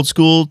like old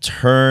school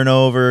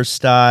turnover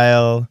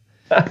style.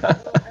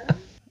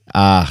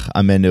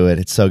 I'm into it.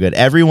 It's so good.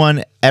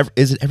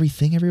 Is it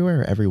Everything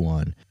Everywhere or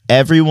Everyone?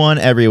 Everyone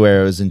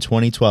Everywhere. It was in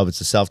 2012. It's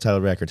a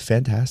self-titled record.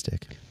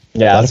 Fantastic.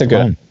 Yeah, that's a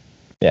good one.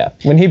 Yeah.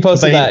 When he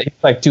posted that,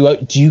 he's like, do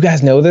you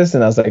guys know this?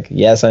 And I was like,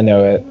 yes, I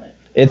know it.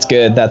 It's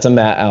good. That's a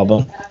Matt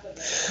album.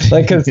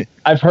 Like, because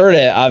I've heard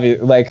it,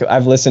 obviously, like,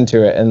 I've listened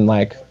to it, and,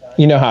 like,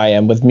 you know how I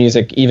am with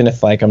music, even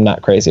if, like, I'm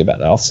not crazy about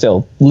it. I'll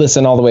still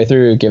listen all the way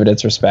through, give it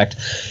its respect.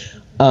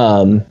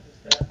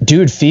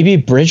 Dude, Phoebe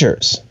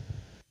Bridgers.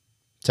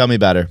 Tell me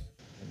about her.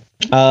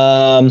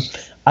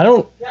 I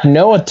don't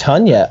know a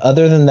ton yet,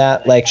 other than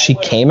that, like, she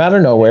came out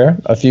of nowhere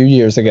a few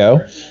years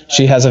ago.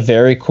 She has a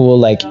very cool,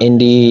 like,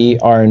 indie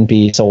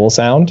R&B soul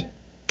sound.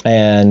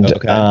 And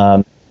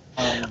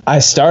I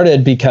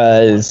started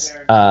because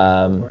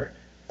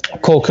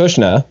Cole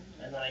Kushner,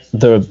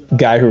 the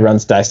guy who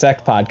runs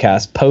Dissect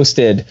podcast,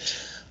 posted,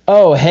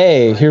 oh,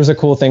 hey, here's a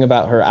cool thing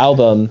about her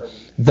album.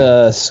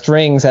 The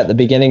strings at the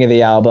beginning of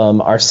the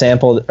album are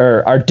sampled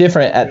or are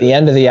different at the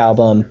end of the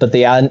album, but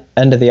the end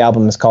of the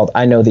album is called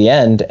I Know the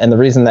End. And the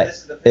reason that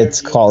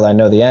it's called I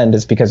Know the End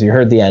is because you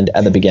heard the end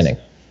at the beginning.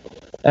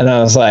 And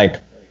I was like,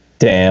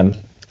 damn,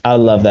 I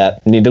love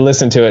that. Need to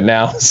listen to it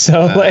now.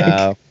 So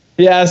like,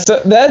 yeah, so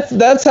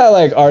that's how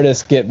like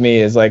artists get me,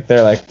 is like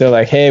they're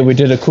like, hey, we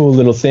did a cool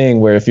little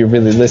thing where if you're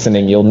really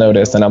listening, you'll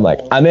notice. And I'm like,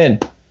 I'm in.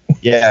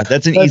 Yeah,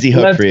 that's an easy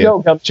hook for you. Let's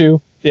go, Gumshoe.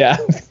 Yeah.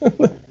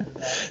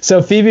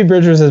 So Phoebe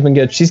Bridgers has been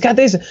good. She's got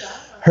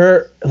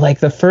her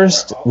like the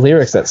first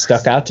lyrics that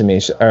stuck out to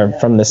me are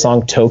from the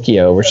song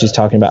Tokyo, where she's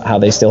talking about how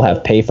they still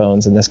have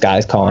payphones and this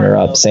guy's calling her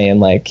up saying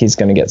like he's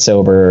going to get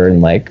sober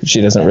and like she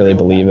doesn't really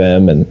believe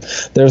him. And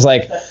there's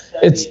like,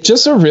 it's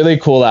just a really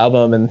cool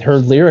album, and her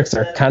lyrics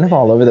are kind of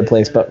all over the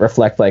place, but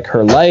reflect like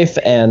her life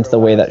and the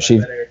way that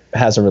she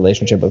has a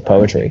relationship with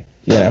poetry,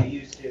 you know?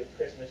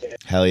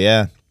 Hell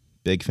yeah.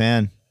 Big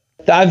fan.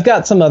 I've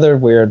got some other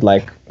weird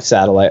like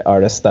satellite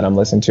artists that I'm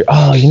listening to.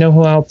 Oh, you know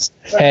who else?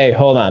 Hey,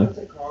 hold on.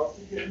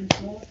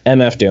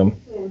 MF Doom.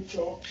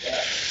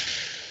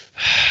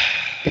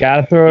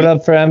 Gotta throw it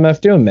up for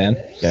MF Doom,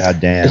 man. God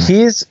damn.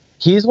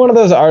 He's one of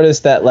those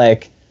artists that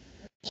like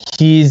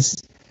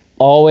he's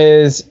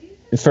always,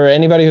 for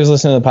anybody who's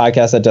listening to the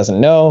podcast that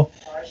doesn't know,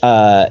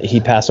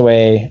 he passed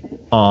away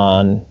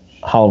on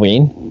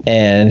Halloween,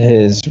 and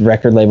his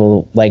record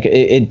label, like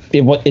it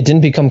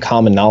didn't become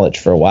common knowledge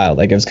for a while.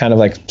 Like it was kind of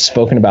like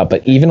spoken about,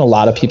 but even a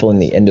lot of people in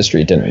the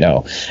industry didn't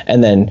know.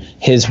 And then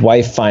his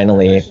wife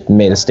finally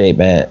made a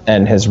statement,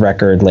 and his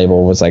record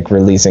label was like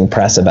releasing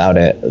press about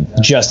it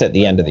just at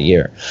the end of the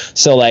year.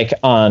 So like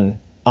on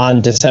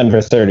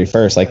December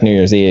 31st, like New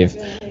Year's Eve,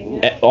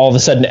 all of a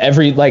sudden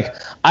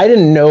I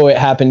didn't know it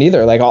happened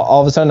either. Like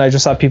all of a sudden I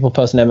just saw people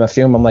posting MF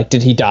Doom. I'm like,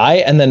 did he die?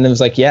 And then it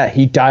was like, yeah,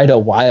 he died a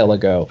while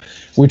ago,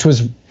 which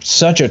was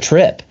such a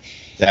trip.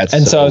 So I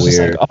was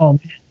weird. Just like, oh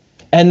man.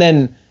 And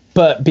then,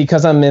 but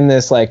because I'm in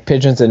this like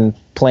Pigeons and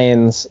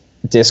Planes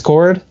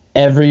Discord,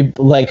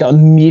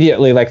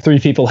 immediately like 3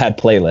 people had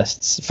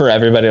playlists for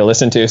everybody to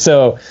listen to.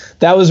 So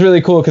that was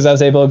really cool, because I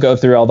was able to go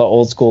through all the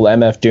old school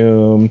MF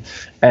Doom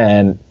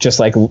and just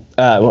like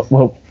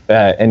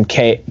and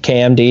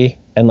KMD,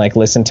 and like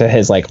listen to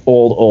his like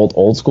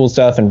old school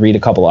stuff and read a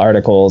couple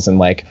articles and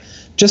like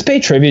just pay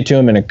tribute to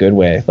him in a good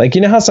way. Like,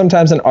 you know how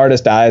sometimes an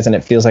artist dies and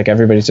it feels like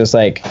everybody's just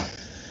like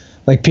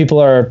people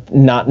are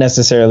not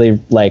necessarily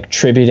like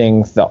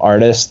tributing the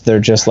artist.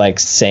 They're just like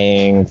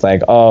saying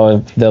like, oh,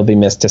 they'll be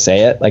missed to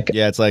say it. Like,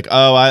 yeah, it's like,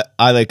 oh,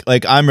 I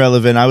like I'm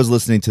relevant. I was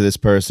listening to this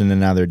person and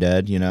now they're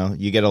dead. You know,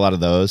 you get a lot of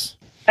those.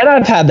 And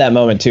I've had that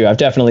moment too. I've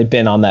definitely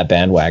been on that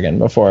bandwagon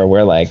before,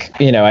 where like,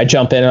 you know, I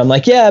jump in and I'm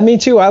like, yeah, me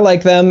too. I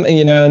like them,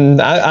 you know,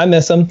 and I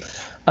miss them.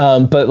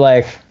 But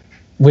like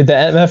with the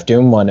MF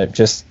Doom one, it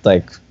just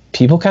like,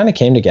 people kind of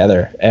came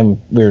together,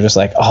 and we were just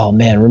like, oh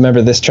man,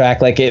 remember this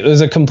track? Like, it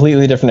was a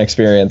completely different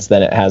experience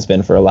than it has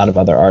been for a lot of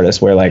other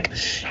artists, where like,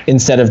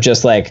 instead of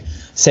just like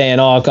saying,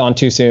 oh, gone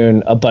too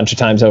soon a bunch of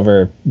times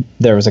over,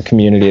 there was a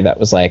community that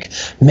was like,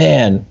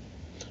 man,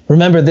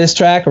 remember this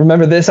track?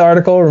 Remember this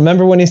article?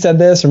 Remember when he said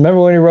this?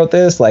 Remember when he wrote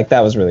this? Like,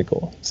 that was really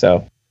cool.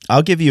 So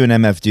I'll give you an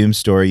MF Doom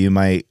story you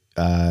might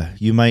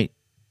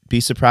be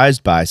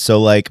surprised by.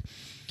 So like,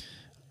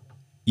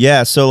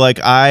 yeah, so like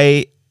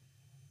I'm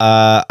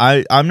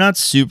not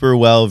super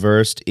well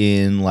versed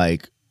in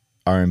like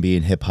R&B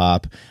and hip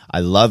hop. I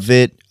love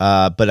it,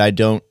 but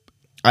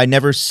I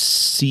never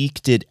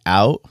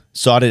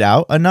sought it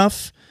out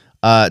enough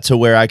to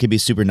where I could be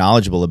super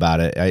knowledgeable about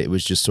it. It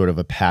was just sort of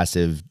a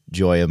passive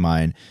joy of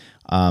mine.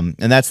 And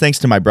that's thanks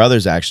to my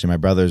brothers, actually. My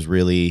brothers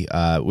really,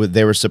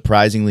 they were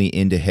surprisingly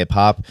into hip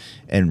hop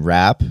and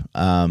rap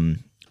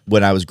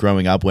when I was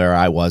growing up, where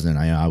I wasn't.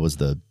 I was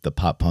the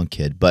pop punk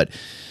kid. But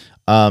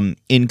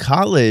in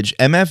college,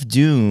 MF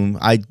Doom,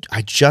 I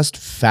just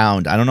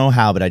found, I don't know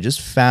how, but I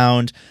just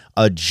found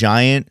a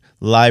giant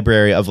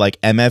library of like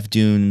MF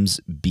Doom's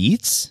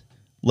beats,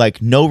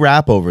 like no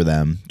rap over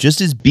them, just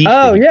his beats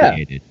that he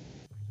created.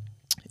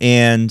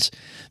 And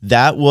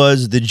that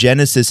was the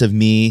genesis of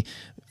me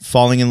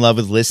falling in love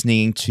with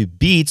listening to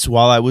beats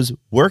while I was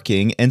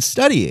working and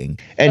studying.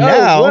 And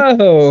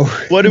now,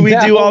 what do we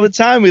do all the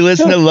time? We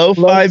listen to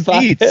lo-fi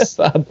beats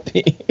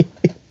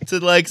to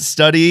like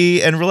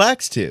study and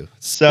relax to.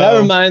 So that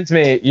reminds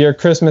me, your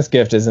Christmas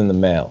gift is in the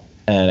mail,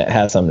 and it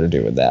has something to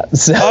do with that.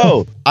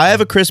 So. I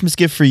have a Christmas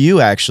gift for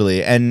you,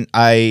 actually. And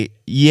I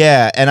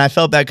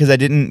felt bad because I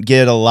didn't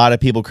get a lot of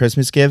people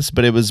Christmas gifts,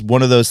 but it was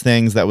one of those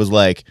things that was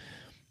like,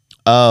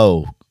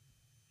 oh,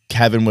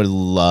 Kevin would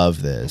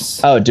love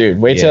this. Oh, dude,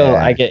 wait till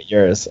I get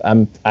yours.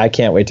 I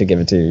can't wait to give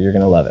it to you. You're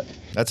gonna love it.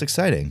 That's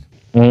exciting.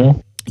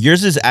 Mm-hmm.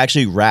 Yours is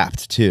actually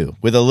wrapped too,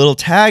 with a little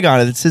tag on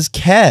it that says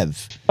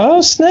Kev.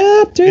 Oh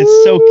snap, dude!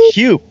 It's so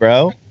cute,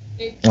 bro.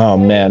 Oh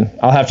man,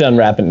 I'll have to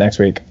unwrap it next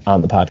week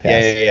on the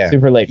podcast. Yeah.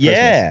 Super late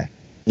Christmas.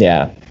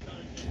 Yeah.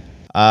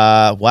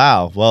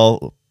 Wow.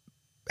 Well,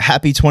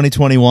 happy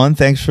 2021.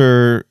 Thanks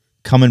for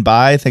coming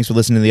by. Thanks for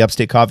listening to the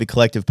Upstate Coffee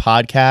Collective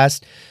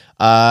podcast.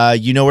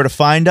 You know where to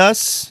find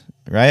us,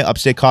 right?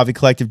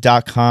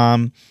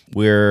 UpstateCoffeeCollective.com.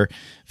 We're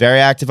very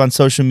active on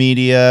social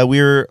media.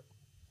 We're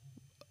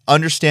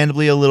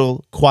understandably a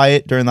little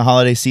quiet during the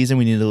holiday season.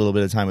 We need a little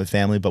bit of time with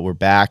family, but we're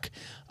back.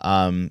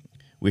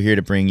 We're here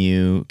to bring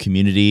you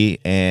community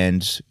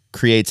and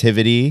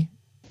creativity.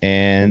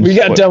 And we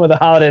got done with the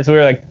holidays. We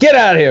were like, get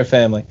out of here,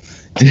 family.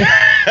 We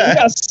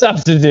got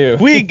stuff to do.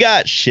 We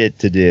got shit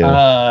to do.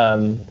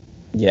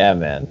 Yeah,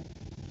 man.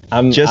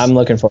 I'm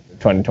looking forward to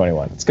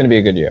 2021. It's going to be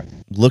a good year.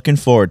 Looking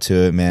forward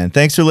to it, man.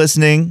 Thanks for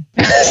listening.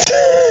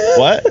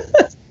 What?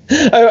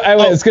 I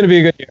went, it's going to be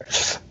a good year.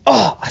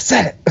 Oh, I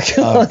said it.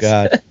 Oh,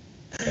 God.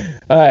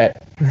 All right.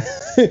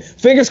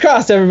 Fingers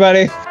crossed,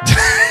 everybody.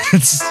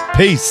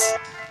 Peace.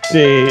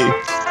 See.